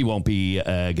business, but we won't be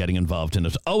getting involved in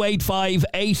it. 085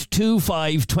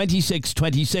 825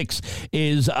 2626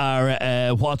 is our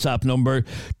WhatsApp number.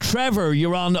 Trevor,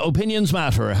 you're on Opinions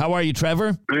Matter. How are you,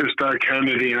 Trevor? Mr.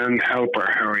 Kennedy and Helper,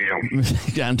 how are you?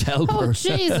 And Helper. Oh,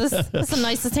 Jesus. That's the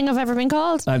nicest thing I've ever been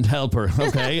called. And Helper,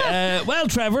 okay. Well,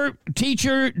 Trevor,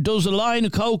 teacher does a line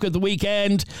of coke at the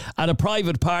weekend at a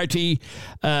private party.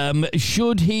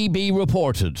 Should he be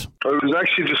reported? I was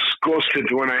actually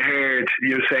disgusted when I heard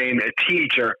you saying a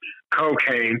teacher,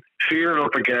 cocaine, fearing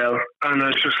up a girl, and I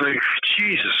was just like,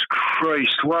 Jesus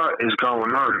Christ, what is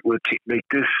going on with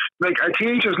this? Like, a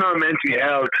teacher's not meant to be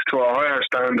held to a higher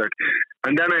standard.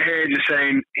 And then I heard you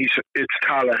saying it's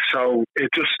Tallaght, so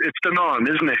it's the norm,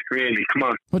 isn't it, really? Come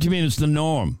on. What do you mean it's the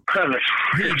norm? Well,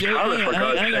 it's Tallaght, for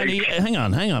God's sake. Hang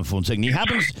on for 1 second.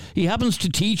 He happens to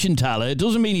teach in Tallaght. It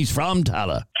doesn't mean he's from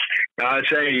Tallaght. I'd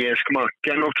say yes, come on.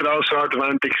 Getting up to those sorts of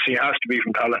antics, he has to be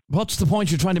from Tallaght. What's the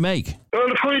point you're trying to make? Well,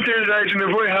 the point is, Adrian,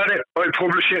 if I had it, I'd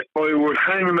publish it. I would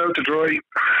hang them out to dry,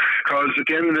 because at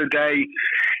the end of the day,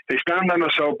 they stand on their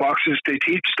soapboxes, they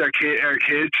teach our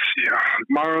kids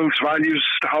morals, values,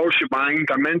 the whole shebang.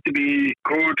 They're meant to be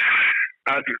good.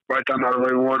 I don't know the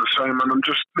right word, Simon. I'm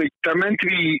just like, they're meant to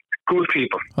be good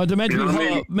people. Oh, they're meant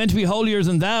to be holier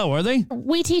than thou, are they?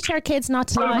 We teach our kids not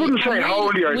to lie. I wouldn't say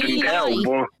holier than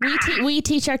thou, but we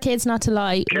teach our kids not to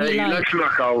lie. Okay, let's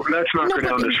not go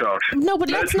down the short. No, but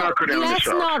let's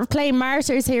not play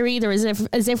martyrs here either,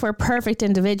 as if we're perfect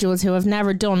individuals who have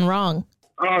never done wrong.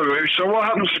 Alright, so what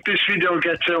happens if this video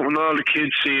gets out and all the kids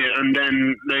see it, and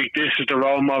then like this is the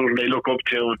role model they look up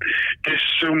to, and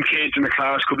some kids in the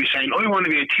class could be saying, I want to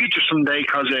be a teacher someday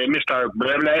because Mr.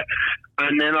 blah blah,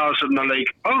 and then all of a sudden they're like,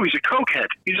 oh, he's a cokehead,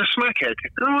 he's a smackhead.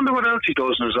 I wonder what else he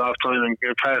does in his off time, and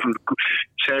apart from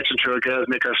searching through a girl's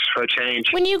knickers for a change.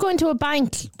 When you go into a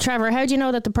bank, Trevor, how do you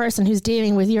know that the person who's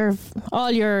dealing with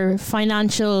all your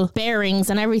financial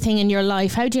bearings and everything in your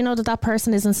life, how do you know that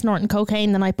person isn't snorting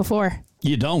cocaine the night before?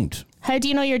 You don't. How do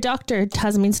you know your doctor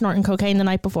hasn't been snorting cocaine the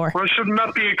night before? Well, shouldn't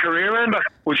that be a career ender?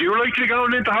 Would you like to go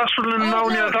into hospital and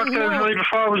knowing your doctor the night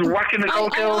before was whacking the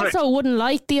coke out of it? I also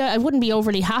wouldn't be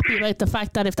overly happy about the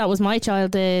fact that if that was my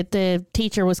child, the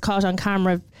teacher was caught on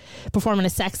camera performing a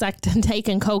sex act and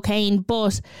taking cocaine,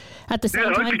 but at the same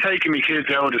time... I'd be taking my kids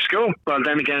out of school. Well,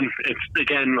 then again,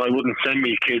 I wouldn't send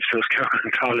me kids to school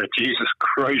and college. Jesus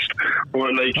Christ.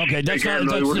 But like, okay,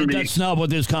 that's not what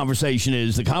this conversation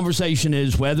is. The conversation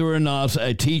is whether or not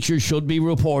a teacher should be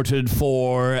reported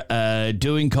for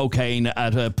doing cocaine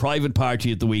at a private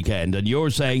party at the weekend, and you're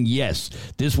saying yes,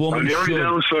 this woman the only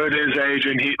downside is,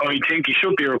 Adrian, I think he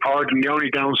should be reported, and the only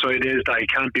downside is that he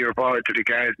can't be reported to the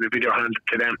guards and the video handed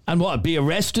to them. And what, be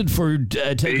arrested for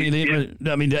taking it?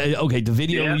 I mean, okay, the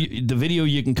video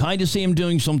you can kind of see him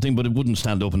doing something, but it wouldn't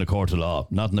stand up in a court of law,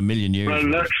 not in a million years.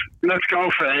 Well, let's go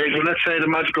for it, Adrian. Let's say the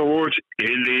magical words: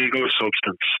 illegal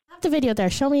substance. The video there,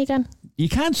 show me again. You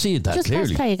can't see it that just clearly.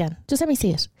 Just play again. Just let me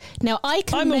see it. Now I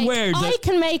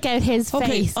can make out his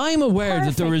face. I'm aware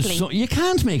perfectly. That there is. You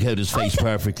can't make out his face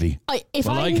perfectly. If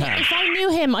I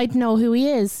knew him, I'd know who he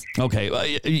is.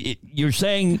 Okay, you're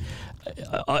saying.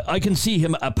 I can see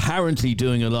him apparently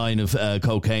doing a line of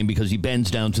cocaine because he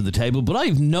bends down to the table, but I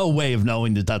have no way of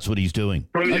knowing that that's what he's doing.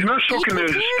 Well, he's not sucking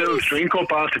his still drink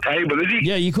up off the table, is he?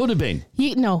 Yeah, you could have been.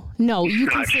 No, you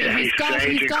can see he's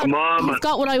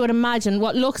got what I would imagine,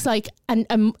 what looks like a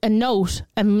note,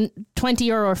 €20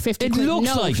 or €50. It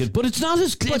looks like it, but it's not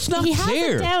it's not he clear. He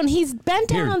has it down. He's bent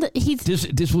down on the.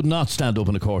 This would not stand up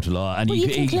in a court of law, and you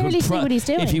can clearly see what he's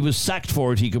doing. If he was sacked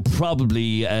for it, he could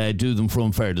probably do them for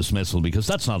unfair dismissal, because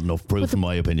that's not enough proof, in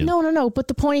my opinion. No. But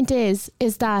the point is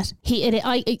that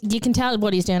you can tell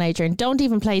what he's doing, Adrian. Don't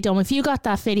even play dumb. If you got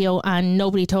that video and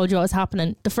nobody told you what was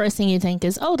happening, the first thing you think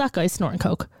is, "Oh, that guy's snorting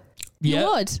coke." Yeah, you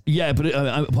would. Yeah, but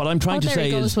what I'm trying to say is, there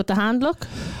he goes with the hand look.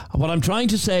 What I'm trying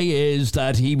to say is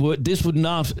that this would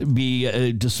not be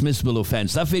a dismissible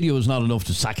offence. That video is not enough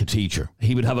to sack a teacher.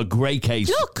 He would have a great case.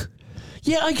 Look.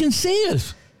 Yeah, I can see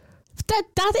it.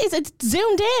 It's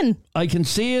zoomed in. I can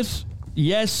see it.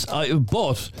 Yes,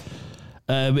 but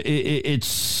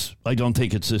I don't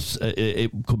think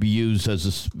it could be used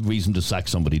as a reason to sack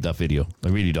somebody, that video. I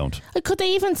really don't. Could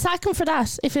they even sack him for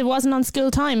that if it wasn't on school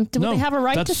time? Would they have a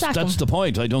right to sack him? That's the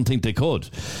point. I don't think they could.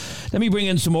 Let me bring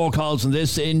in some more calls on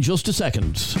this in just a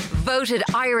second. Voted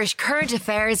Irish Current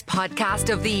Affairs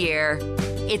Podcast of the Year.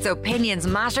 It's Opinions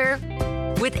Matter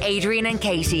with Adrian and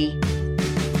Katie.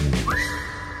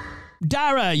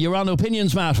 Dara, you're on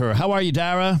Opinions Matter. How are you,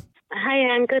 Dara?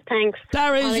 Hi, I'm good, thanks.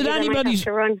 Dara, is it anybody's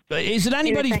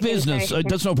business?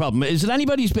 That's no problem. Is it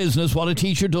anybody's business what a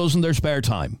teacher does in their spare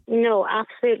time? No,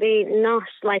 absolutely not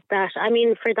like that. I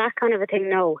mean, for that kind of a thing,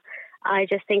 no. I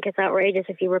just think it's outrageous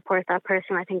if you report that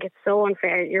person. I think it's so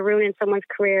unfair. You're ruining someone's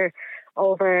career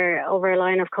over a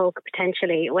line of coke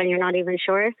potentially when you're not even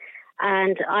sure.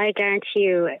 And I guarantee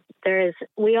you,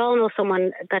 we all know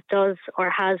someone that does or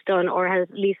has done or has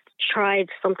at least tried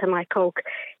something like coke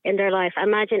in their life.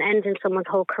 Imagine ending someone's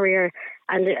whole career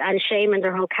and shaming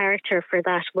their whole character for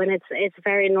that when it's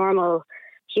very normal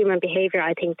human behaviour,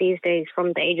 I think, these days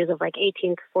from the ages of like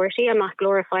 18 to 40. I'm not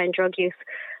glorifying drug use.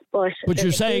 But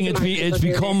you're saying it's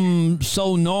become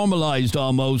so normalised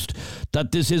almost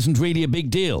that this isn't really a big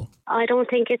deal? I don't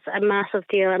think it's a massive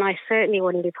deal, and I certainly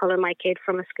wouldn't be pulling my kid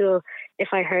from a school if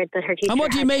I heard that her teacher... And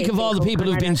what do you make of all the people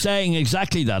who've been saying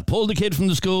exactly that? Pull the kid from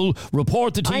the school,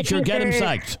 report the teacher, get him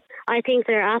sacked. I think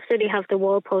they absolutely have the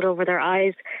wool pulled over their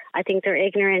eyes. I think they're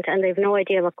ignorant and they've no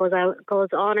idea what goes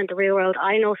on in the real world.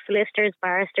 I know solicitors,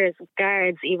 barristers,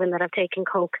 guards even that have taken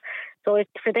coke. So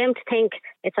for them to think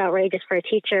it's outrageous for a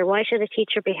teacher, why should a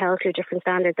teacher be held to a different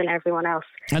standard than everyone else?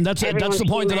 And that's the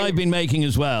point that I've been making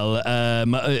as well.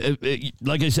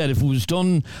 Like I said, if it was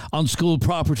done on school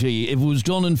property, if it was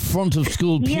done in front of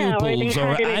school pupils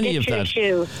or any of that.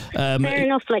 Fair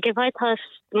enough. Like if I thought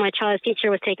my child's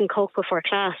teacher was taking coke before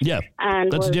class. Yeah,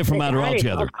 and that's a different matter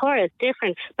altogether. Of course,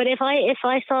 different. But if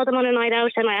I saw them on a night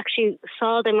out and I actually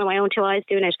saw them with my own two eyes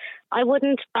doing it, I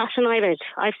wouldn't bat an eyelid.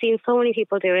 I've seen so many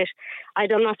people do it.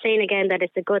 I'm not saying again that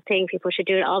it's a good thing. People should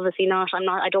do it. Obviously not.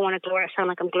 I don't want to sound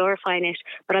like I'm glorifying it,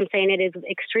 but I'm saying it is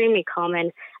extremely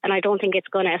common, and I don't think it's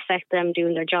going to affect them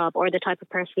doing their job or the type of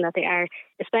person that they are,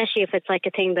 especially if it's like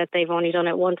a thing that they've only done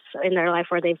it once in their life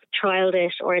or they've trialed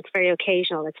it or it's very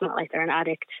occasional. It's not like they're an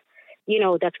addict,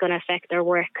 that's going to affect their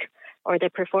work or the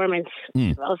performance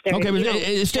of their... Okay,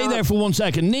 but stay there for 1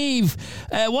 second. Niamh,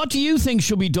 what do you think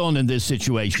should be done in this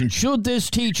situation? Should this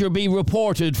teacher be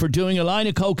reported for doing a line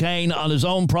of cocaine on his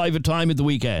own private time at the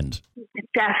weekend?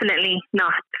 Definitely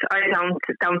not. I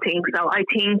don't think so. I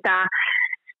think that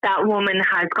woman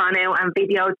has gone out and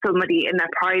videoed somebody in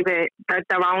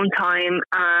their own time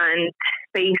and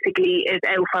basically is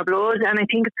out for blood, and I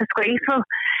think it's disgraceful.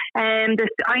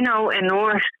 I know a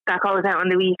nurse that goes out on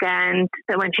the weekend,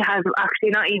 that when she has, actually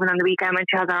not even on the weekend, when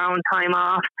she has her own time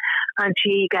off, and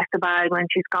she gets a bag when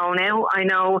she's going out. I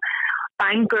know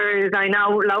bankers, I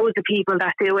know loads of people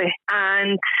that do it.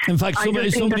 And in fact,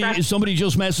 somebody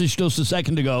just messaged us a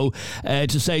second ago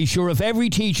to say, sure, if every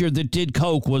teacher that did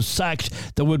coke was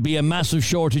sacked, there would be a massive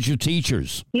shortage of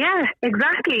teachers. Yeah,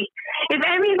 exactly. If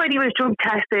everybody was drug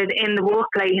tested in the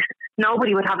workplace,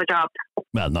 nobody would have a job.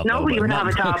 Well, nobody would have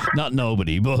a job. Not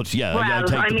nobody, but yeah, well, I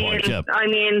take the point. Yeah. I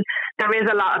mean, there is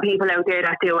a lot of people out there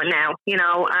that do it now,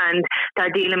 and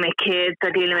they're dealing with kids,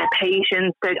 they're dealing with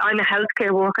patients. I'm a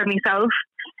healthcare worker myself,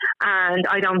 and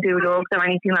I don't do drugs or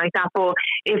anything like that. But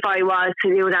if I was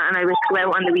to do that and I was to go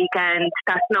out on the weekend,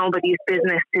 that's nobody's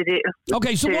business to do.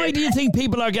 Okay, so why do you think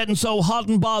people are getting so hot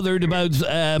and bothered about,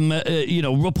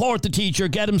 report the teacher,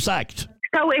 get him sacked?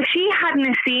 So if she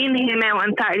hadn't seen him out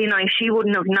on Saturday night, she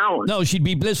wouldn't have known. No, she'd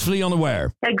be blissfully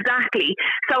unaware. Exactly.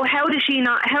 So how does she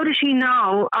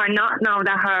know or not know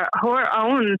that her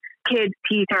own kid's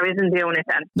teacher isn't doing it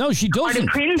then? No, she doesn't. Or the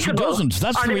principal. She doesn't.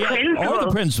 That's the principal. Or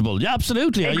the principal. Yeah,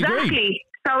 absolutely. Exactly. I agree.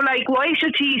 So, why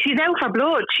should she's out for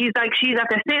blood. She's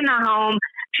after sitting at home.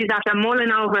 She's after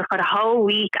mulling over it for the whole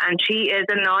week, and she is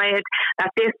annoyed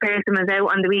that this person was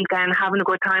out on the weekend having a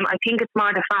good time. I think it's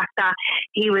more the fact that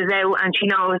he was out and she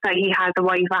knows that he has a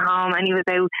wife at home and he was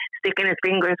out sticking his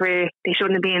fingers where they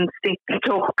shouldn't have been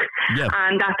stuck. Yep.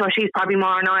 And that's what she's probably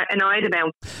more annoyed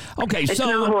about. Okay, it's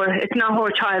not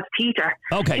her child's teacher.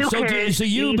 Okay, so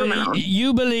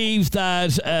you believe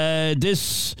that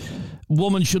this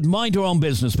woman should mind her own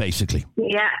business, basically?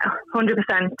 Yeah,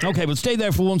 100%. Okay, well, stay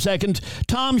there for 1 second.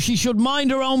 Tom, she should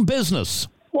mind her own business.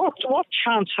 What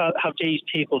chance have these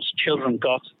people's children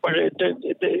got? Where the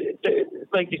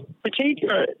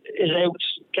teacher is out,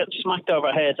 getting smacked over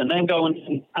the head, and then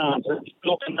going and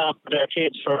looking after their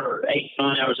kids for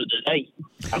 8-9 hours of the day.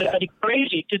 Are they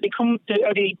crazy? Did they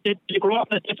grow up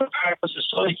in a different part of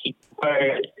society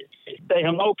where they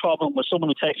have no problem with someone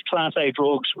who takes Class A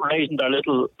drugs, raising their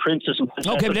little princes. And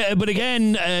okay, but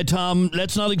again, Tom,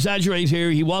 let's not exaggerate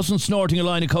here. He wasn't snorting a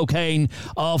line of cocaine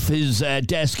off his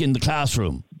desk in the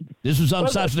classroom. This was on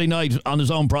Saturday night on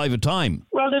his own private time.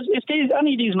 Well, if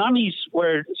any of these mammies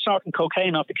were snorting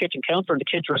cocaine off the kitchen counter and the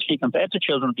kids were asleep in bed, the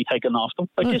children would be taken off them.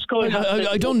 Like this guy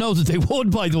I don't know that they would,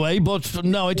 by the way, but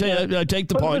no, I take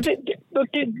the point. But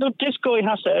this guy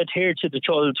has to adhere to the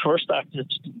Child First Act.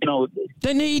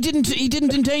 Then he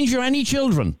didn't endanger any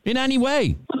children in any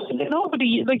way.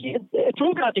 Nobody,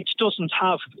 drug addicts doesn't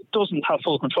have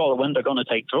full control of when they're going to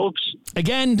take drugs.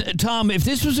 Again, Tom, if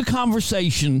this was a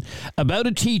conversation about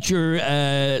a teacher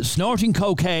snorting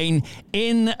cocaine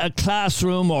in a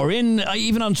classroom or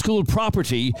even on school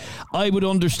property, I would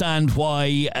understand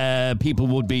why people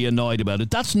would be annoyed about it.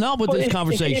 That's not what this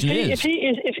conversation is.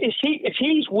 If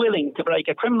he's willing to break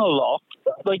a criminal law,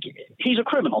 he's a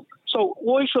criminal. So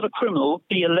why should a criminal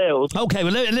be allowed? Okay,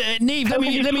 well, Niamh,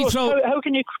 let me throw. How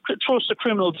can you trust a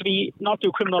criminal to not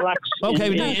do criminal acts? Okay,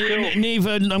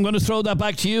 Niamh, I'm going to throw that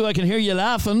back to you. I can hear you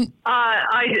laughing.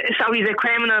 So he's a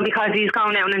criminal because he's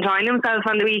going out and enjoying himself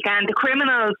on the weekend. The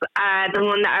criminals are the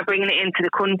one that are bringing it into the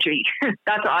country.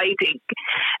 That's what I think.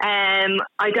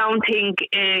 I don't think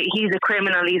he's a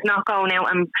criminal. He's not going out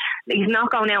and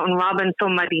robbing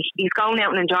somebody. He's going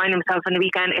out and enjoying himself on the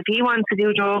weekend. If he wants to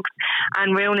do drugs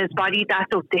and ruin his body,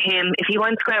 that's up to him. If he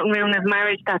wants to go out and ruin his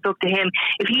marriage, that's up to him.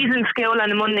 If he's in school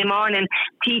on a Monday morning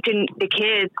teaching the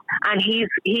kids and he's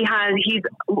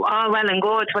all well and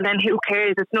good, well then who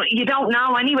cares? You don't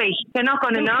know anyway. You're not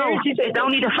going to know. It's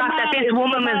only the fact that this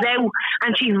woman was out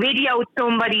and she videoed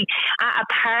somebody at a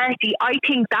party. I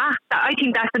think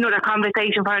that's another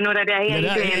conversation for another day.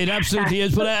 It absolutely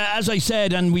is. But as I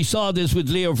said, and we saw this with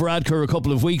Leo Varadkar a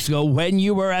couple of weeks ago, when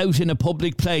you were out in a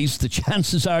public place, the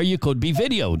chances are you could be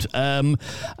videoed.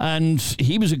 And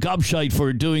he was a gobshite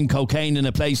for doing cocaine in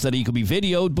a place that he could be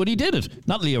videoed, but he did it.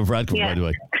 Not Leo Varadkar, by the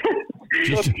way.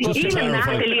 Just even that,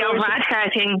 the Leo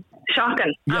Varadkar thing,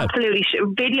 shocking. Yeah. Absolutely.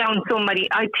 Videoing somebody,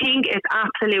 I think it's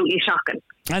absolutely shocking.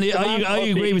 And I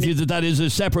agree with you that is a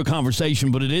separate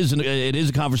conversation, but it is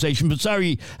a conversation. But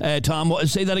sorry, Tom,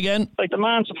 say that again. The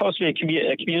man's supposed to be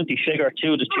a community figure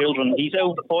to the children. He's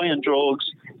out buying drugs,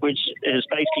 which is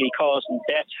basically causing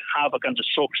death, havoc and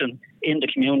destruction in the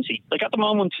community. At the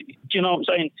moment, do you know what I'm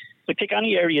saying? Pick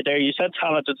any area there. You said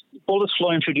Tallaght, there's bullets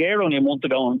flying through the air only a month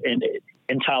ago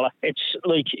in Tallaght. It's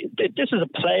this is a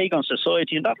plague on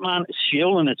society, and that man is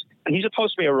fueling it. And he's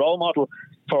supposed to be a role model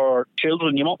for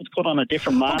children. You want to put on a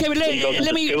different mask. Okay, but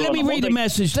let me read a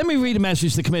message. Let me read a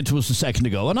message that came in to us a second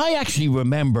ago, and I actually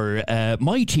remember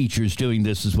my teachers doing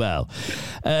this as well.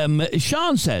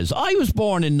 Sean says, I was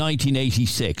born in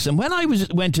 1986, and when I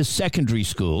went to secondary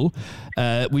school,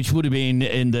 which would have been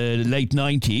in the late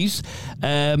 90s,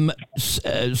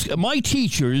 my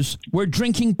teachers were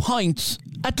drinking pints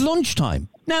at lunchtime.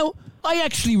 Now, I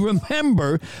actually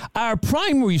remember our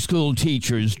primary school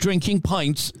teachers drinking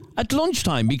pints at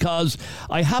lunchtime because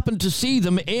I happened to see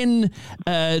them in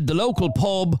the local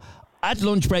pub at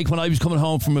lunch break when I was coming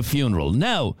home from a funeral.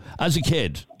 Now, as a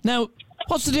kid. Now,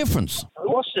 what's the difference?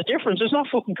 What's the difference? It's not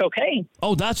fucking cocaine.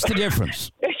 Oh, that's the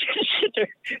difference.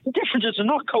 The difference is it's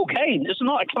not cocaine. It's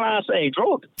not a Class A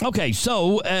drug. Okay,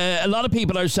 so a lot of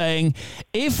people are saying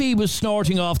if he was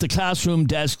snorting off the classroom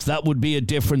desks, that would be a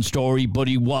different story, but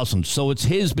he wasn't. So it's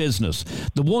his business.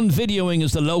 The one videoing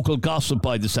is the local gossip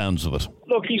by the sounds of it.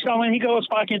 Look, when he goes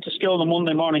back into school on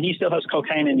Monday morning, he still has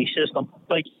cocaine in his system.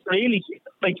 Really,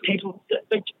 people,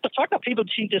 the fact that people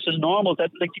think this is normal,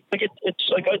 that it's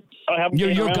like I haven't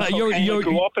been around cocaine. I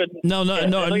grew up in.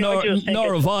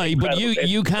 Nor have I. But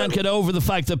you can't get over the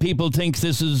fact that people think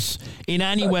this is in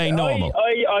any way normal.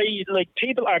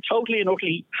 People are totally and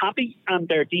utterly happy, and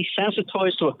they're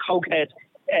desensitized to a cokehead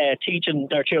teaching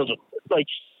their children.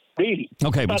 Really.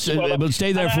 Okay, we'll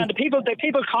stay there. And the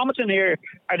people commenting here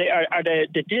are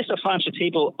the disadvantaged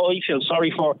people I feel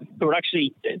sorry for, who are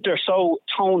actually, they're so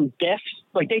tone deaf.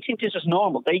 They think this is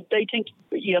normal. They think,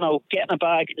 getting a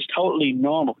bag is totally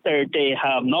normal. They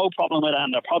have no problem with it,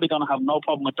 and they're probably going to have no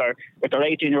problem with their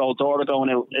 18-year-old daughter going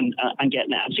out and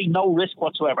getting it. I see no risk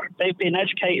whatsoever. They've been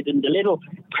educated in the little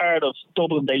part of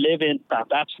Dublin they live in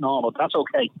that's normal. That's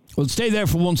okay. Well, stay there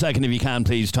for 1 second if you can,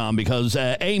 please, Tom, because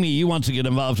Amy, you want to get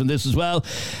involved in this as well.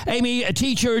 Amy, a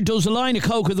teacher does a line of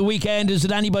coke at the weekend. Is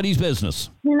it anybody's business?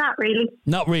 Not really.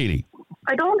 Not really.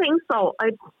 I don't think so.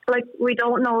 I like, we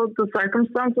don't know the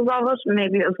circumstances of it.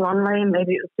 Maybe it was one line,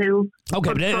 maybe it was two.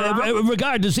 Okay, but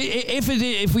regardless,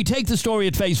 if we take the story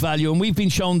at face value, and we've been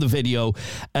shown the video,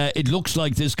 it looks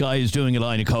like this guy is doing a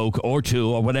line of coke or two,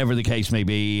 or whatever the case may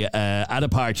be, at a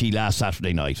party last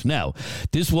Saturday night. Now,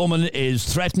 this woman is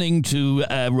threatening to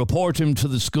report him to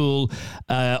the school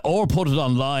or put it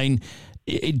online.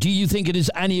 Do you think it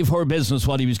is any of her business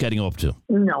what he was getting up to?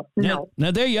 No.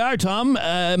 Now there you are, Tom.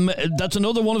 That's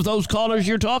another one of those callers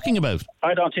you're talking about.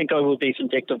 I don't think I would be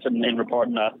vindictive in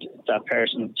reporting that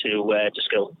person to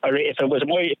school. If it was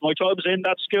my child was in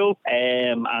that school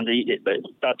and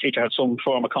that teacher had some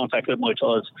form of contact with my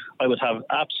child, I would have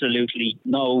absolutely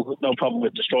no problem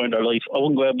with destroying their life. I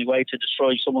wouldn't go out of my way to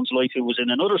destroy someone's life who was in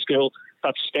another school.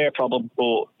 That's their problem.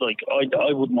 But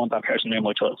I wouldn't want that person near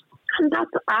my child. And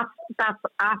that's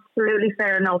absolutely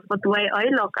fair enough. But the way I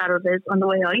look at it is, and the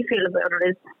way I feel about it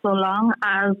is, so long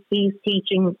as he's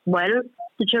teaching well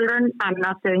to children and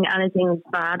not doing anything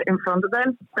bad in front of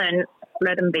them, then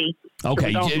let him be.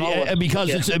 Okay,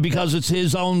 because it's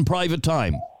his own private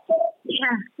time.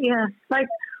 Yeah. Like,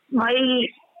 my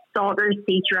daughter's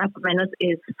teacher at the minute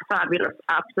is fabulous,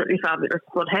 absolutely fabulous.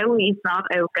 But how he's not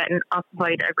out getting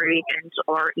occupied every weekend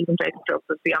or even taking drugs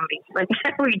is beyond me. Like,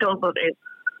 how he does it is.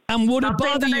 And would it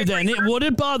bother you then? Would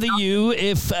it bother you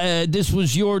if this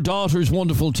was your daughter's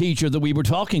wonderful teacher that we were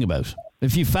talking about?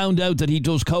 If you found out that he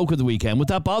does coke at the weekend, would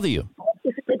that bother you?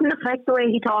 If it didn't affect the way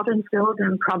he taught in school,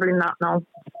 then probably not, no.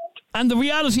 And the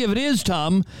reality of it is,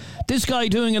 Tom, this guy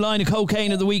doing a line of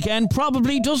cocaine at the weekend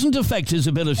probably doesn't affect his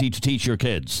ability to teach your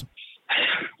kids.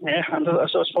 Yeah, and I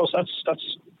suppose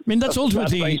that's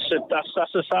ultimately...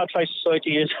 That's the sad place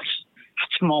society is at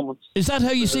the moment. Is that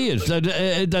how you see it?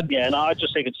 Yeah, no, I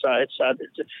just think it's sad. It's sad.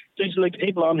 There's like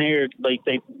people on here, like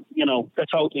they're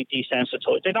totally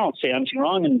desensitized. They don't see anything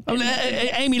wrong.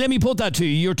 Amy, let me put that to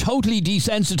you. You're totally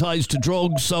desensitized to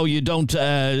drugs, so you don't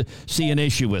see an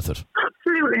issue with it.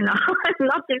 Absolutely not. I'm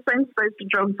not desensitized to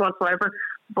drugs whatsoever.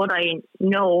 But I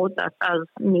know that as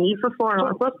me for 4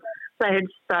 months said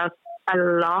that a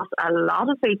lot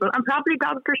of people, and probably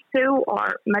doctors too,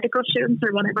 or medical students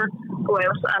or whatever, go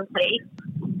out and take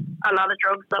a lot of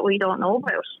drugs that we don't know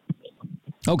about.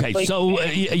 Okay, so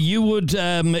you would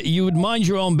mind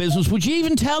your own business. Would you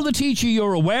even tell the teacher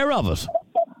you're aware of it?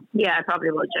 Yeah, I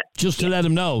probably would. Yeah. Just to let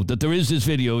him know that there is this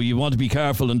video. You want to be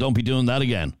careful and don't be doing that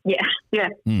again. Yeah.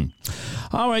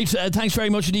 All right. Thanks very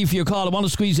much indeed for your call. I want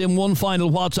to squeeze in one final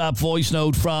WhatsApp voice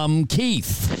note from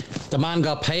Keith. The man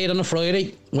got paid on a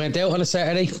Friday, went out on a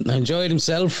Saturday, enjoyed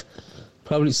himself,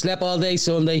 probably slept all day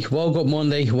Sunday, woke up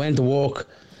Monday, went to work,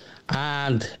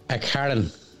 and a Karen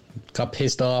got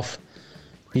pissed off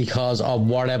because of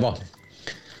whatever.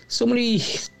 Somebody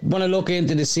want to look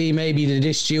into to see maybe did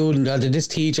this student or did this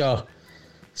teacher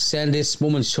send this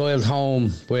woman's child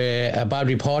home with a bad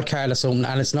report card or something,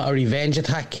 and it's not a revenge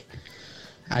attack,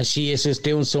 and she is just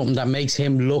doing something that makes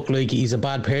him look like he's a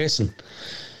bad person.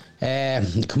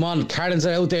 Come on, Karens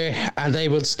are out there and they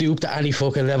will stoop to any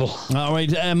fucking level. All right,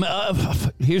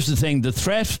 here's the thing. The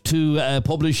threat to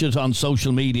publish it on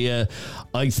social media,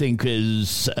 I think,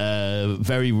 is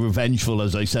very revengeful,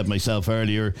 as I said myself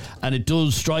earlier. And it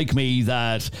does strike me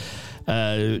that,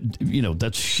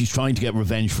 that she's trying to get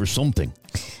revenge for something.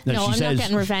 No, I'm not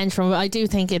getting revenge from it. I do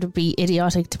think it would be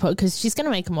idiotic to put, because she's going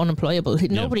to make him unemployable.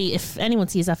 Nobody, if anyone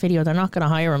sees that video, they're not going to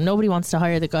hire him. Nobody wants to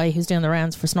hire the guy who's doing the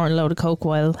rounds for snorting a load of coke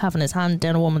while having his hand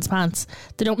down a woman's pants.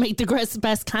 They don't make the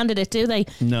best candidate, do they?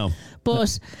 No.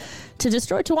 But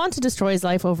to want to destroy his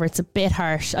life over it's a bit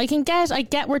harsh. I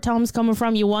get where Tom's coming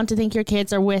from. You want to think your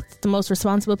kids are with the most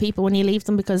responsible people when you leave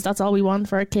them, because that's all we want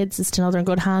for our kids, is to know they're in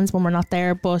good hands when we're not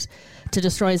there. But to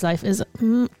destroy his life is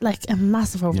like a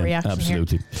massive overreaction. Yeah,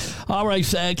 absolutely. Here. All right,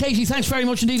 Katie, thanks very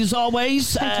much indeed as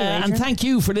always. And thank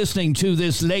you for listening to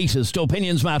this latest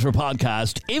Opinions Matter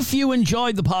podcast. If you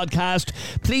enjoyed the podcast,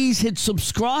 please hit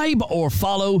subscribe or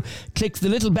follow. Click the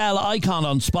little bell icon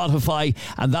on Spotify,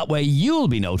 and that way you'll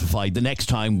be notified the next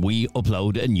time we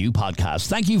upload a new podcast.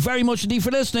 Thank you very much indeed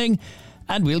for listening,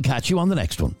 and we'll catch you on the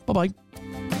next one. Bye-bye.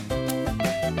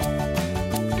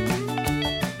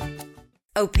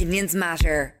 Opinions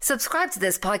Matter. Subscribe to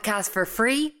this podcast for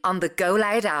free on the Go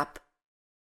Loud app.